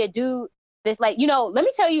might be a dude that's like, you know, let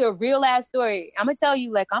me tell you a real ass story. I'm going to tell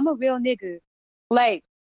you, like, I'm a real nigga. Like,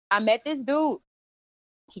 I met this dude.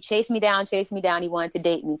 He chased me down. He wanted to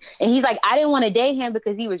date me. And he's like, I didn't want to date him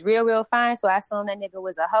because he was real, real fine. So I assumed that nigga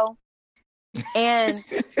was a hoe. And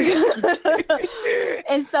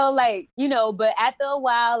and so, like, you know, but after a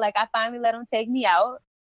while, like, I finally let him take me out.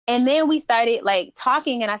 And then we started like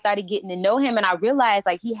talking and I started getting to know him. And I realized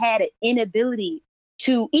like he had an inability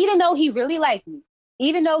to, even though he really liked me,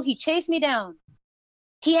 even though he chased me down,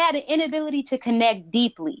 he had an inability to connect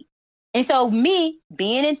deeply. And so me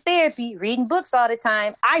being in therapy, reading books all the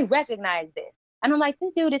time, I recognized this. And I'm like,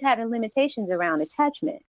 this dude is having limitations around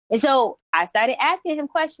attachment. And so I started asking him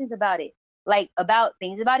questions about it, like about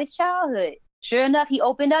things about his childhood. Sure enough, he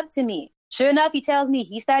opened up to me. Sure enough, he tells me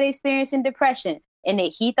he started experiencing depression and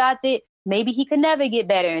that he thought that maybe he could never get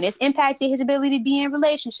better. And it's impacted his ability to be in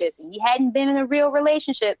relationships. And he hadn't been in a real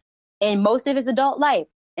relationship in most of his adult life.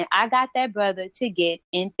 And I got that brother to get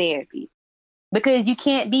in therapy because you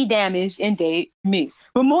can't be damaged and date me.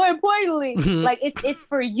 But more importantly, like it's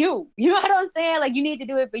for you. You know what I'm saying? Like you need to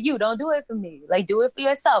do it for you. Don't do it for me. Like do it for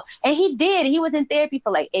yourself. And he did. He was in therapy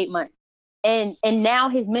for like 8 months. And now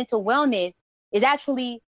his mental wellness is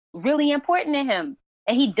actually really important to him.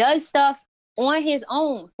 And he does stuff on his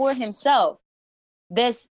own for himself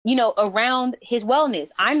that's, you know, around his wellness.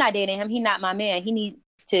 I'm not dating him. He's not my man. He needs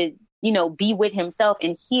to, you know, be with himself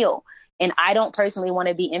and heal. And I don't personally want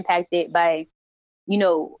to be impacted by, you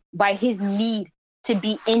know, by his need to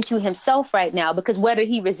be into himself right now, because whether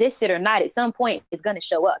he resists it or not, at some point it's going to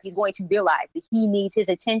show up. He's going to realize that he needs his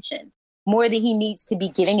attention more than he needs to be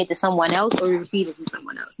giving it to someone else or receive it from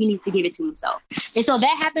someone else. He needs to give it to himself. And so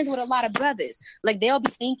that happens with a lot of brothers. Like they'll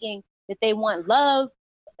be thinking that they want love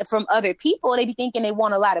from other people. They be thinking they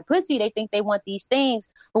want a lot of pussy. They think they want these things.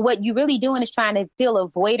 But what you're really doing is trying to fill a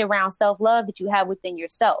void around self-love that you have within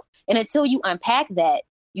yourself. And until you unpack that,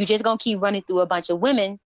 you're just going to keep running through a bunch of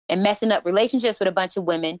women and messing up relationships with a bunch of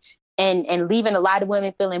women and leaving a lot of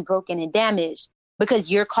women feeling broken and damaged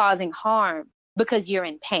because you're causing harm, because you're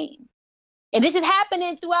in pain. And this is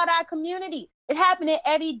happening throughout our community. It's happening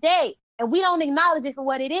every day. And we don't acknowledge it for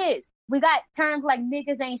what it is. We got terms like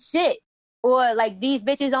niggas ain't shit. Or like these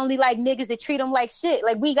bitches only like niggas that treat them like shit.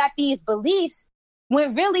 Like we got these beliefs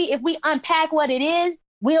when really if we unpack what it is,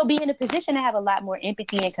 we'll be in a position to have a lot more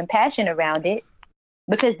empathy and compassion around it.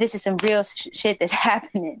 Because this is some real shit that's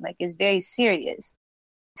happening. Like it's very serious.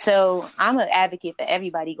 So I'm an advocate for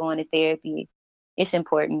everybody going to therapy. It's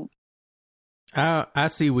important. I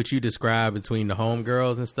see what you describe between the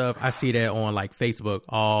homegirls and stuff. I see that on like Facebook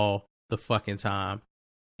all the fucking time.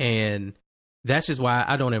 And that's just why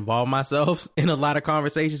I don't involve myself in a lot of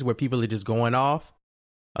conversations where people are just going off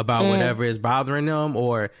about whatever is bothering them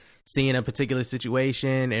or seeing a particular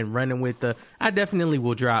situation and running with I definitely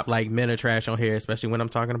will drop like men are trash on here, especially when I'm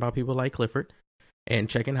talking about people like Clifford and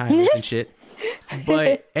checking hybrids and shit.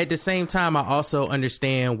 But at the same time, I also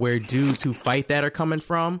understand where dudes who fight that are coming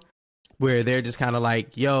from, where they're just kind of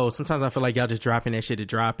like, yo, sometimes I feel like y'all just dropping that shit to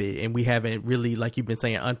drop it. And we haven't really, like you've been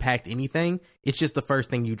saying, unpacked anything. It's just the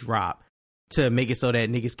first thing you drop to make it so that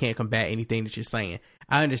niggas can't combat anything that you're saying.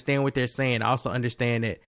 I understand what they're saying. I also understand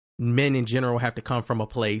that men in general have to come from a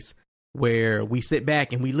place where we sit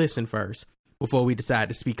back and we listen first before we decide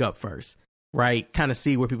to speak up first, right? Kind of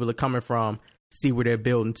see where people are coming from, see where they're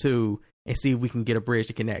building to, and see if we can get a bridge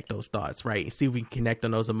to connect those thoughts, right? And see if we can connect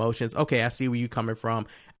on those emotions. Okay, I see where you're coming from.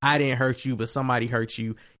 I didn't hurt you, but somebody hurt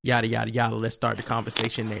you, yada, yada, yada. Let's start the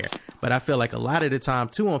conversation there. But I feel like a lot of the time,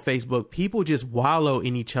 too, on Facebook, people just wallow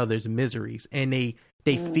in each other's miseries, and they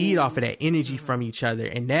feed off of that energy from each other.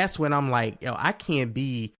 And that's when I'm like, yo, I can't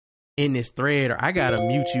be in this thread, or I gotta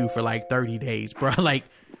mute you for like 30 days, bro. Like,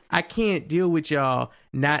 I can't deal with y'all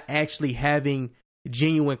not actually having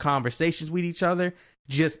genuine conversations with each other,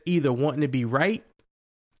 just either wanting to be right,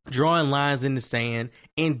 drawing lines in the sand,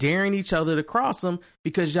 and daring each other to cross them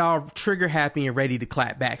because y'all trigger happy and ready to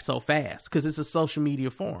clap back so fast because it's a social media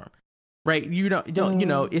forum. right? You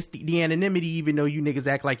know, it's the anonymity, even though you niggas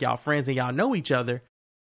act like y'all friends and y'all know each other,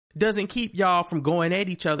 doesn't keep y'all from going at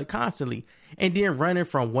each other constantly and then running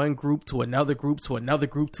from one group to another group to another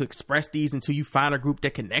group to express these until you find a group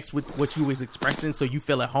that connects with what you was expressing, so you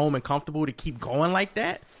feel at home and comfortable to keep going like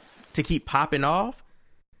that, to keep popping off.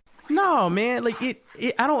 No, man, like it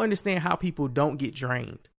I don't understand how people don't get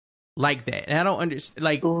drained like that. And I don't understand,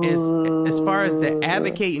 like, as far as the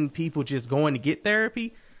advocating people just going to get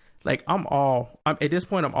therapy, like, I'm at this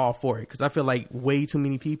point, I'm all for it, because I feel like way too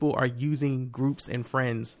many people are using groups and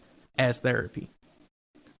friends as therapy.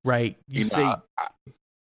 Right? I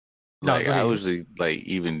usually like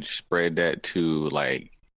even spread that to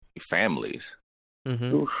like families.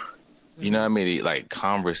 Mm-hmm. You know what I mean? Like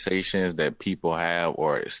conversations that people have,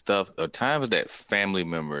 or stuff, or times that family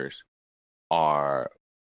members are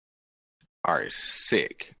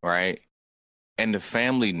sick, right? And the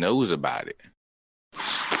family knows about it.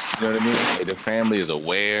 You know what I mean? Like the family is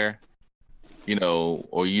aware, you know,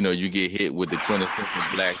 or, you know, you get hit with the quintessential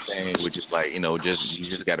black thing, which is like, you know, you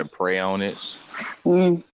just got to pray on it,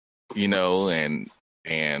 you know, and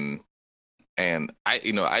I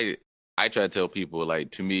try to tell people,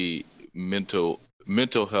 like, to me, mental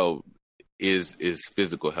health is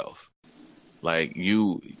physical health. Like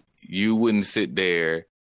you wouldn't sit there,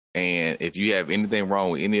 and if you have anything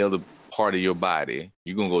wrong with any other part of your body,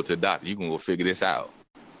 you're going to go to the doctor. You're going to go figure this out.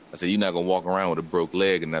 I said, you're not going to walk around with a broke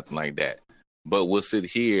leg or nothing like that. But we'll sit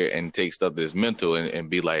here and take stuff that's mental and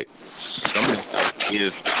be like, some of this stuff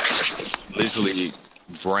is literally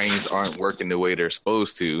brains aren't working the way they're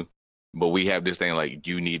supposed to, but we have this thing like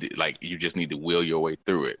you just need to will your way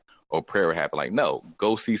through it, or prayer will happen. Like, no,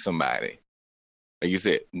 go see somebody. Like you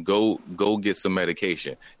said, go get some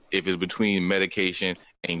medication. If it's between medication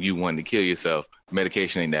and you wanting to kill yourself,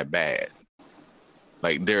 medication ain't that bad.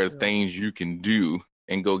 Like, there are things you can do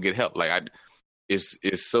and go get help. Like,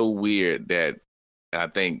 it's so weird that I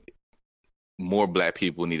think more black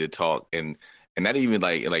people need to talk and not even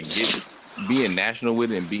like being national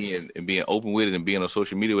with it and being open with it and being on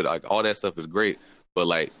social media with it. Like, all that stuff is great, but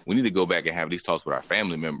like, we need to go back and have these talks with our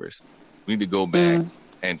family members. We need to go back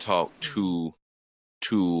and talk to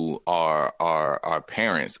our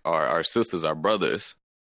parents, our sisters, our brothers.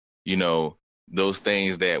 You know, those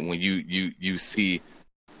things that when you see,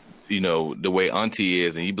 you know, the way auntie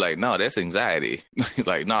is, and you be like, no, that's anxiety.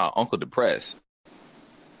 Like, nah, uncle depressed.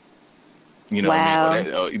 You know, wow. What I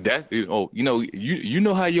mean? You know, you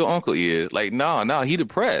know how your uncle is. Like, no, he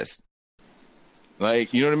depressed.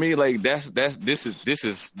 Like, you know what I mean? Like, this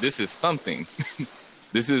is something.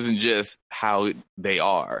 This isn't just how they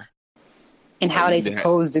are. And how they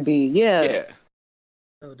supposed to be. Yeah.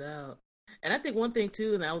 No doubt. And I think one thing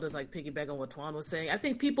too, and I'll just like piggyback on what Twan was saying, I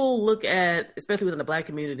think people look at, especially within the black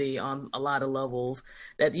community on a lot of levels,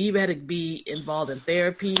 that you either had to be involved in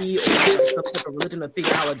therapy or some type of religion or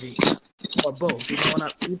theology, or both. You know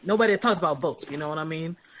what nobody talks about both, you know what I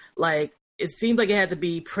mean? Like, it seems like it had to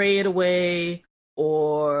be pray it away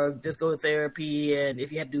or just go to therapy, and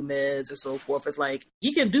if you had to do meds or so forth. It's like,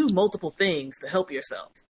 you can do multiple things to help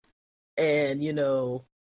yourself and, you know,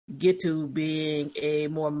 get to being a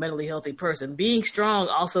more mentally healthy person. Being strong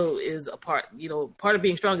also is a part, you know, part of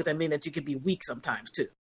being strong is, I mean, that you can be weak sometimes too.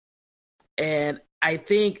 And I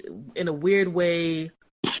think in a weird way,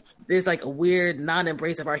 there's like a weird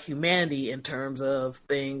non-embrace of our humanity in terms of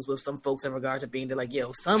things with some folks in regards to being, they're like,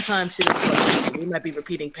 yo, sometimes shit is funny. We might be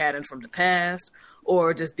repeating patterns from the past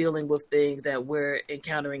or just dealing with things that we're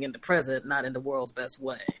encountering in the present, not in the world's best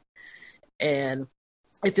way. And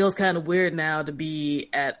it feels kind of weird now to be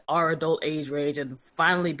at our adult age range and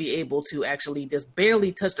finally be able to actually just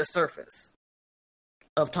barely touch the surface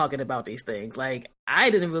of talking about these things. Like,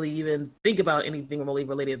 I didn't really even think about anything really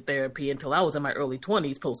related to therapy until I was in my early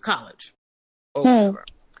 20s, post-college or whatever.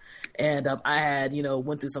 And I had, you know,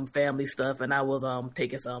 went through some family stuff, and I was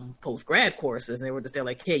taking some post-grad courses, and they were just there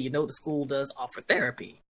like, hey, you know, the school does offer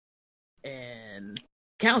therapy and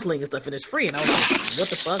counseling and stuff, and it's free. And I was like, what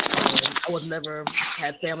the fuck? I was never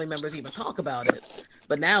had family members even talk about it.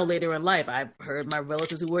 But now later in life, I've heard my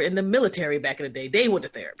relatives who were in the military back in the day, they went to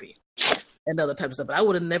therapy and other types of stuff. But I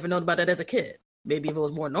would have never known about that as a kid. Maybe if it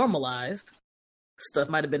was more normalized, stuff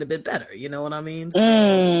might have been a bit better. You know what I mean?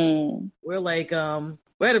 So we're like,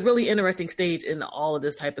 we're at a really interesting stage in all of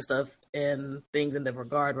this type of stuff and things in the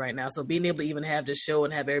regard right now. So being able to even have this show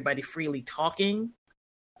and have everybody freely talking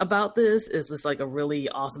about this is just like a really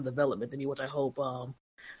awesome development to me, which I hope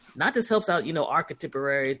not just helps out, you know, our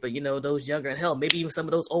contemporaries, but, you know, those younger and hell, maybe even some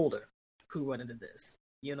of those older who run into this.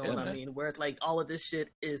 You know what I mean? Where it's like all of this shit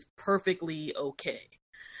is perfectly okay.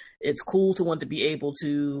 It's cool to want to be able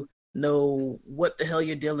to know what the hell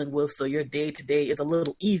you're dealing with, so your day to day is a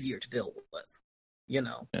little easier to deal with,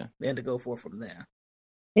 and to go forth from there.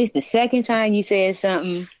 It's the second time you said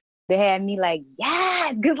something that had me like,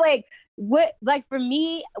 yes, because for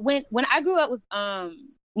me, when I grew up with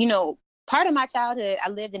part of my childhood, I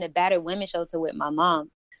lived in a battered women's shelter with my mom.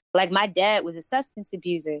 Like, my dad was a substance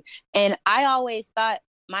abuser, and I always thought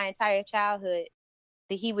my entire childhood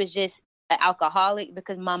that he was just an alcoholic,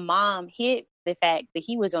 because my mom hid the fact that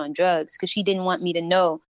he was on drugs because she didn't want me to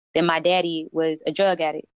know that my daddy was a drug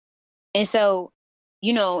addict. And so,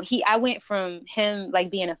 I went from him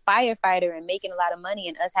like being a firefighter and making a lot of money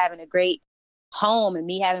and us having a great home and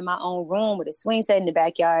me having my own room with a swing set in the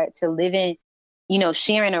backyard to living,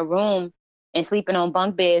 sharing a room and sleeping on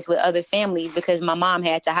bunk beds with other families because my mom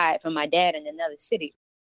had to hide from my dad in another city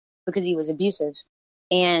because he was abusive.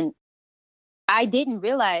 And I didn't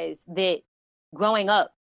realize that growing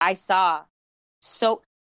up, I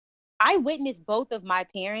witnessed both of my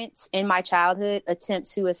parents in my childhood attempt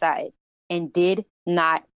suicide and did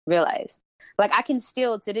not realize. Like, I can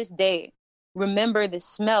still, to this day, remember the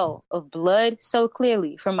smell of blood so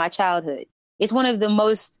clearly from my childhood. It's one of the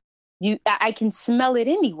most, I can smell it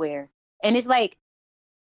anywhere. And it's like,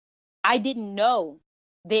 I didn't know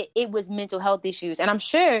that it was mental health issues. And I'm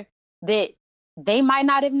sure that they might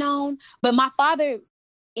not have known, but my father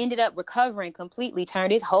ended up recovering completely,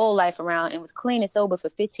 turned his whole life around, and was clean and sober for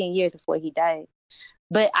 15 years before he died.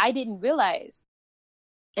 But I didn't realize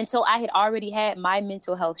until I had already had my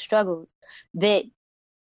mental health struggles that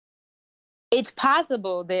it's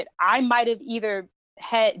possible that I might have either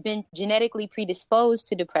had been genetically predisposed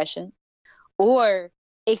to depression or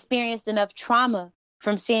experienced enough trauma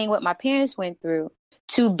from seeing what my parents went through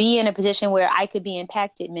to be in a position where I could be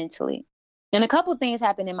impacted mentally. And a couple things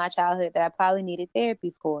happened in my childhood that I probably needed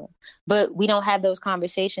therapy for, but we don't have those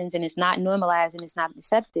conversations, and it's not normalized and it's not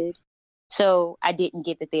accepted. So I didn't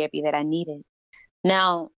get the therapy that I needed.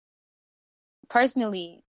 Now,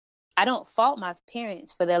 personally, I don't fault my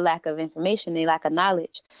parents for their lack of information, their lack of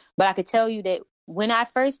knowledge, but I could tell you that when I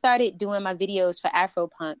first started doing my videos for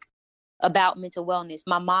Afropunk about mental wellness,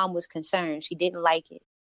 my mom was concerned. She didn't like it.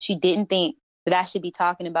 She didn't think that I should be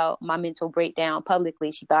talking about my mental breakdown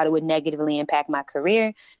publicly. She thought it would negatively impact my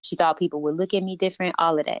career. She thought people would look at me different,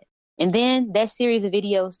 all of that. And then that series of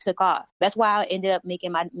videos took off. That's why I ended up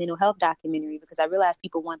making my mental health documentary, because I realized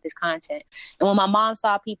people want this content. And when my mom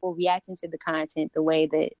saw people reacting to the content the way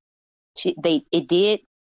that it did,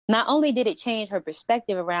 not only did it change her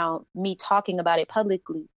perspective around me talking about it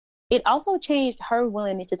publicly, it also changed her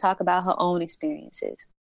willingness to talk about her own experiences.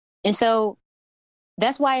 And so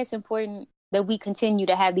that's why it's important that we continue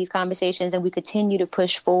to have these conversations and we continue to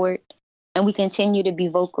push forward and we continue to be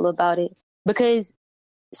vocal about it, because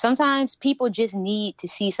sometimes people just need to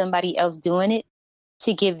see somebody else doing it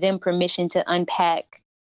to give them permission to unpack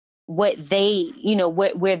what they,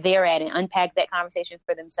 where they're at, and unpack that conversation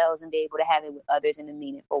for themselves and be able to have it with others in a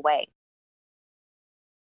meaningful way.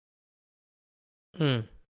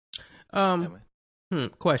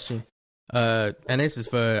 Question. And this is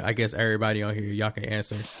for, I guess, everybody on here. Y'all can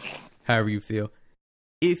answer however you feel.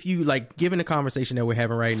 If you given the conversation that we're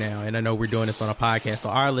having right now, and I know we're doing this on a podcast, so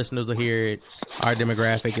our listeners will hear it. Our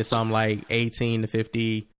demographic is something like 18 to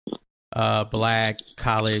 50, black,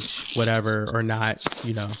 college, whatever, or not,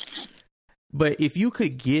 But if you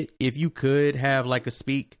could have a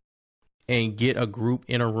speak and get a group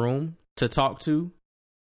in a room to talk to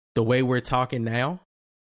the way we're talking now,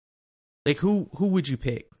 who would you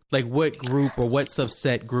pick? What group or what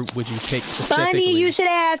subset group would you pick specifically? Funny you should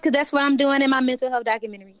ask, because that's what I'm doing in my mental health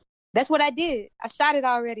documentary. That's what I did. I shot it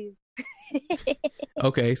already.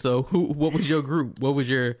 Okay, so what was your group? What was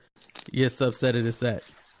your subset of the set?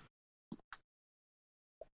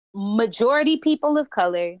 Majority people of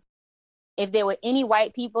color. If there were any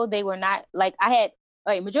white people, they were not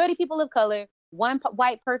majority people of color, one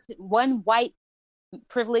white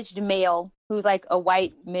privileged male who's a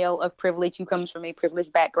white male of privilege who comes from a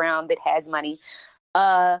privileged background that has money,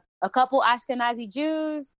 a couple Ashkenazi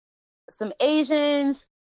Jews, some Asians,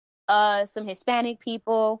 some Hispanic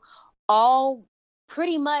people, all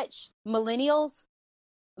pretty much millennials,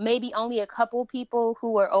 maybe only a couple people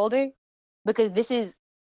who are older, because this is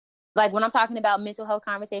when I'm talking about mental health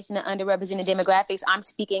conversation and underrepresented demographics, I'm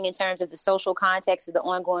speaking in terms of the social context of the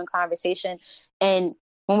ongoing conversation. And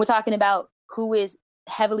when we're talking about who is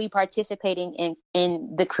heavily participating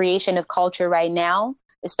in the creation of culture right now,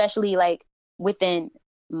 especially within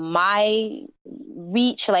my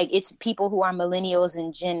reach, it's people who are millennials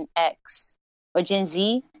and Gen X or Gen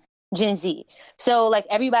Z. So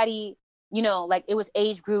everybody you know, like it was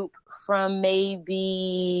age group from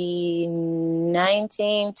maybe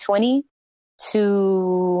 1920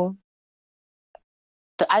 to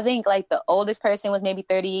I think like the oldest person was maybe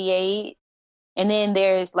 38. And then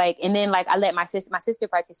there's like, I let my sister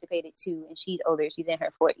participated too, and she's older, she's in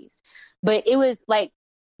her 40s. But it was like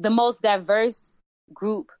the most diverse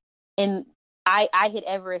group I had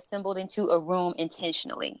ever assembled into a room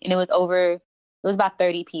intentionally. And it was about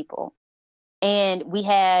 30 people. And we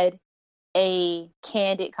had a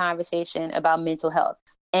candid conversation about mental health.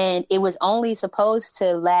 And it was only supposed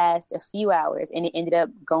to last a few hours, and it ended up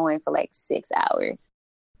going for like 6 hours.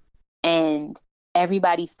 And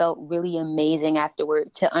everybody felt really amazing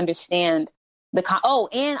afterward to understand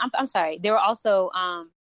and I'm sorry. There were also, I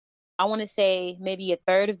want to say maybe a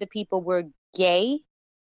third of the people were gay,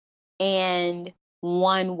 and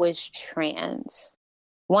one was trans.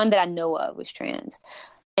 One that I know of was trans.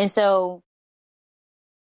 And so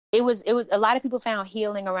it was a lot of people found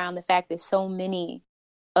healing around the fact that so many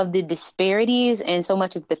of the disparities and so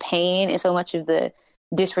much of the pain and so much of the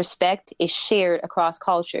disrespect is shared across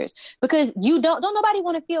cultures, because don't nobody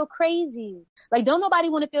want to feel crazy. Like, don't nobody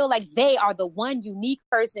want to feel like they are the one unique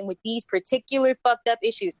person with these particular fucked up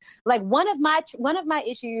issues. Like one of my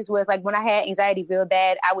issues was like when I had anxiety real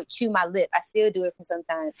bad, I would chew my lip. I still do it from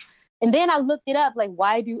sometimes. And then I looked it up, like,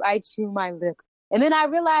 why do I chew my lip? And then I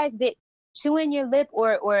realized that chewing your lip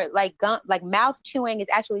or like mouth chewing is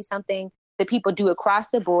actually something that people do across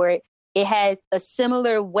the board. It has a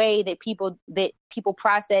similar way that people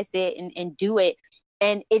process it and do it.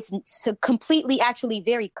 And it's completely actually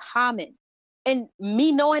very common. And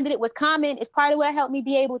me knowing that it was common is part of what helped me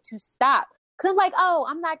be able to stop. Because I'm like, oh,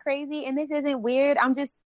 I'm not crazy and this isn't weird. I'm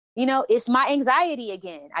just, you know, it's my anxiety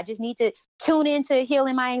again. I just need to tune into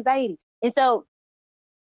healing my anxiety. And so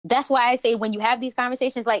that's why I say when you have these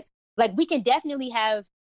conversations, like we can definitely have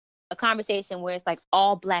a conversation where it's like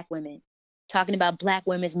all Black women talking about Black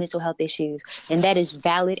women's mental health issues, and that is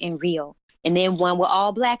valid and real. And then one with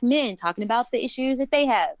all Black men talking about the issues that they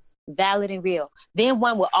have, valid and real. Then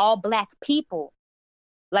one with all Black people,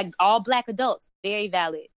 like all Black adults, very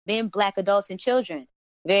valid. Then Black adults and children,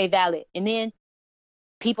 very valid. And then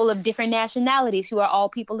people of different nationalities who are all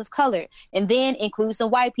people of color. And then include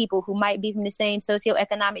some white people who might be from the same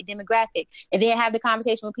socioeconomic demographic. And then have the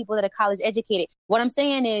conversation with people that are college educated. What I'm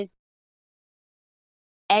saying is,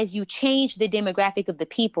 as you change the demographic of the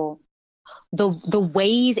people, the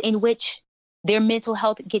ways in which their mental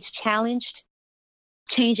health gets challenged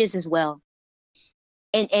changes as well.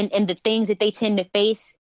 And the things that they tend to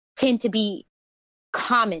face tend to be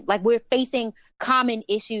common. Like we're facing common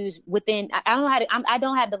issues within, I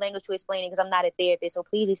don't have the language to explain it because I'm not a therapist. So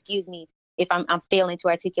please excuse me if I'm failing to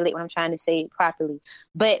articulate what I'm trying to say properly.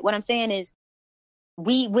 But what I'm saying is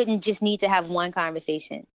we wouldn't just need to have one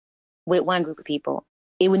conversation with one group of people.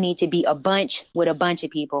 It would need to be a bunch with a bunch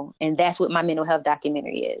of people. And that's what my mental health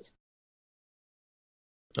documentary is.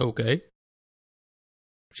 Okay.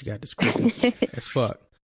 She got descriptive as fuck.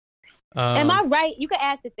 Am I right? You can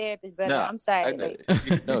ask the therapist, brother. I'm sorry.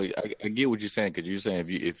 I get what you're saying, because you're saying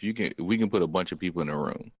if we can put a bunch of people in a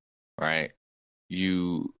room, right?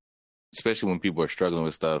 Especially when people are struggling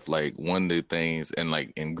with stuff, like one of the things, and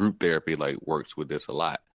like in group therapy, like works with this a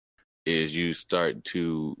lot, is you tend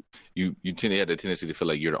to have the tendency to feel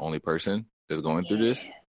like you're the only person that's going through this.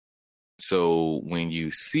 So when you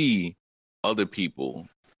see other people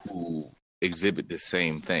who exhibit the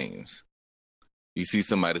same things, you see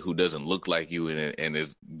somebody who doesn't look like you and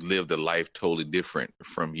has lived a life totally different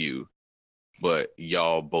from you, but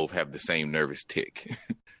y'all both have the same nervous tick,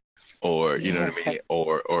 or you know what I mean,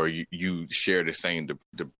 or you share the same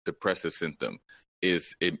depressive symptom. It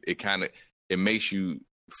makes you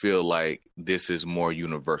feel like this is more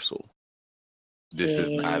universal. This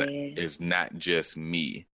is not just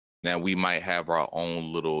me. Now we might have our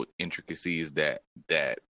own little intricacies that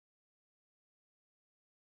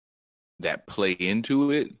play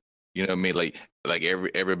into it. You know what I mean? Like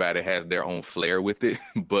everybody has their own flair with it,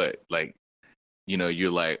 but like, you know,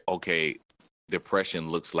 you're like, okay, depression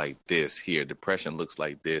looks like this here. Depression looks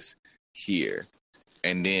like this here.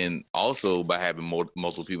 And then also by having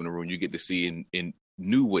multiple people in the room, you get to see in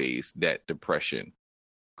new ways that depression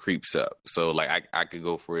creeps up. So like I could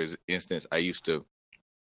go, for instance, I used to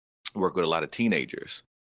work with a lot of teenagers,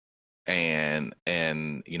 and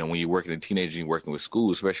you know, when you're working with teenagers, you're working with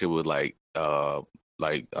schools, especially with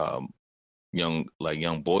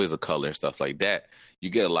young boys of color and stuff like that, you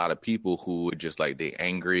get a lot of people who are just like, they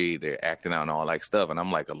angry, they're acting out and all that stuff. And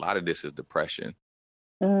I'm like, a lot of this is depression.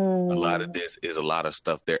 A lot of this is a lot of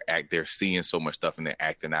stuff. They're seeing so much stuff and they're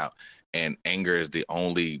acting out. And anger is the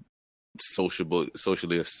only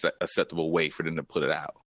socially acceptable way for them to put it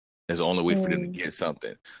out. It's the only way for them to get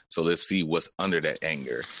something. So let's see what's under that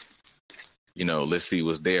anger. Let's see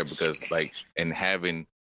what's there, because and having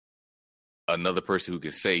another person who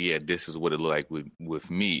can say, yeah, this is what it looked like with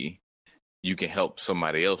me, you can help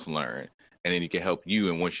somebody else learn. And then you can help you.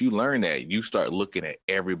 And once you learn that, you start looking at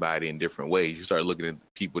everybody in different ways. You start looking at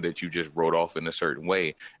people that you just wrote off in a certain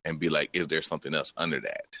way and be like, is there something else under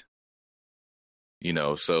that?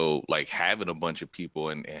 So having a bunch of people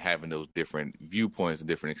and having those different viewpoints and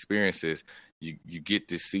different experiences, you get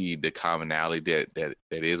to see the commonality that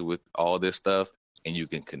is with all this stuff, and you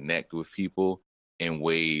can connect with people in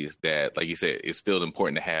ways that, like you said, it's still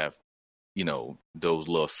important to have, those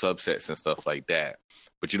little subsets and stuff like that.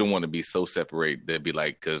 But you don't want to be so separated that be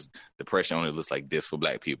like, because depression only looks like this for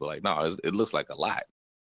Black people. Like, no, it looks like a lot.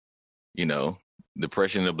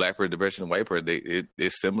 Depression in the Black person, depression in the white person,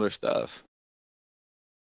 it's similar stuff.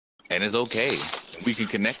 And it's okay. We can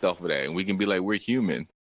connect off of that, and we can be like, we're human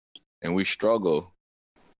and we struggle.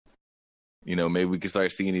 Maybe we can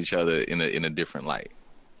start seeing each other in a different light.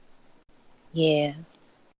 Yeah.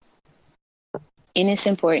 And it's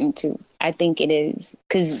important too. I think it is,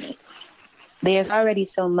 because there's already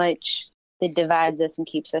so much that divides us and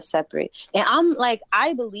keeps us separate. And I'm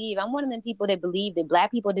one of them people that believe that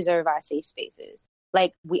Black people deserve our safe spaces.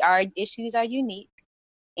 Our issues are unique,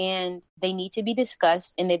 and they need to be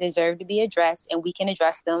discussed, and they deserve to be addressed, and we can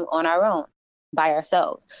address them on our own by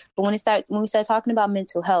ourselves. But when we start talking about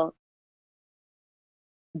mental health,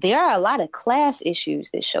 there are a lot of class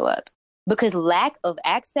issues that show up, because lack of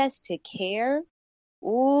access to care.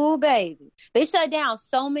 Ooh, baby. They shut down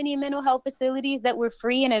so many mental health facilities that were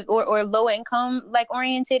free or low income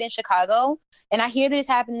oriented in Chicago. And I hear this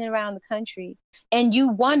happening around the country. And you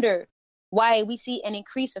wonder why we see an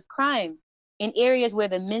increase of crime in areas where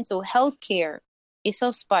the mental health care is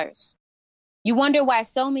so sparse. You wonder why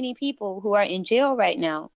so many people who are in jail right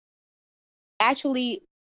now actually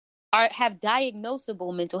have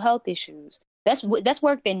diagnosable mental health issues. That's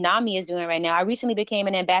work that NAMI is doing right now. I recently became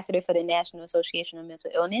an ambassador for the National Association of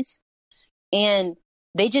Mental Illness. And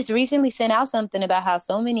they just recently sent out something about how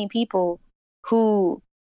so many people who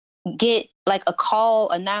get a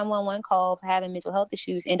call, a 911 call for having mental health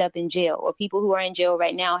issues, end up in jail. Or people who are in jail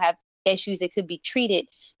right now have issues that could be treated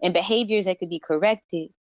and behaviors that could be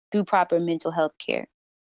corrected through proper mental health care.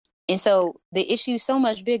 And so the issue is so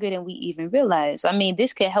much bigger than we even realize. I mean,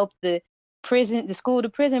 this could help the school to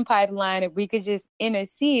prison pipeline if we could just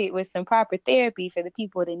intercede with some proper therapy for the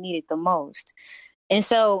people that need it the most. And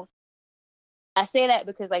so I say that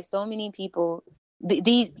because so many people,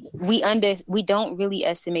 we don't really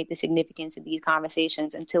estimate the significance of these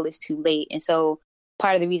conversations until it's too late. And so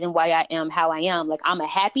part of the reason why I am how I am, I'm a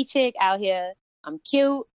happy chick out here. I'm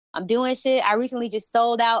cute. I'm doing shit. I recently just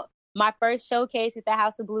sold out my first showcase at the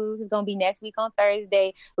House of Blues. Is going to be next week on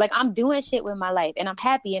Thursday. I'm doing shit with my life, and I'm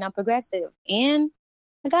happy, and I'm progressive, and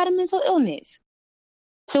I got a mental illness.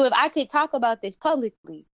 So if I could talk about this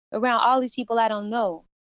publicly around all these people I don't know,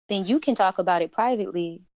 then you can talk about it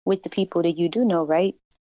privately with the people that you do know, right?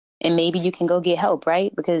 And maybe you can go get help,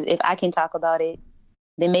 right? Because if I can talk about it,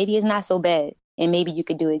 then maybe it's not so bad, and maybe you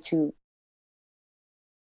could do it too.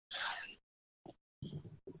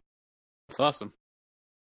 That's awesome.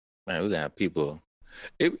 Man, we got people.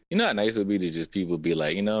 You know how nice it would be to just people be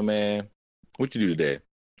like, man, what you do today?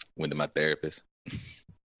 Went to my therapist.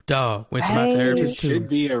 Dog, went to my therapist too. It should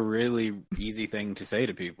be a really easy thing to say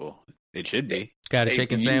to people. It should be. Got a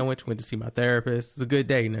chicken sandwich, went to see my therapist. It's a good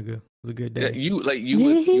day, nigga. It was a good day. Yeah,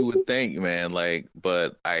 you would think, man,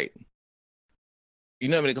 but you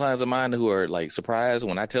know how many clients of mine who are surprised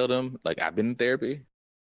when I tell them I've been in therapy?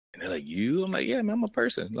 And they're like, you? I'm like, yeah, man, I'm a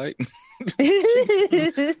person.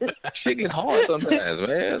 Shit gets hard sometimes,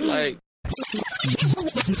 man.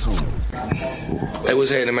 Hey,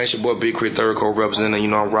 what's happening, man? It's your boy Big Crit, Third Court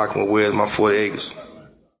representing. I'm rocking with Wiz, my 40 acres.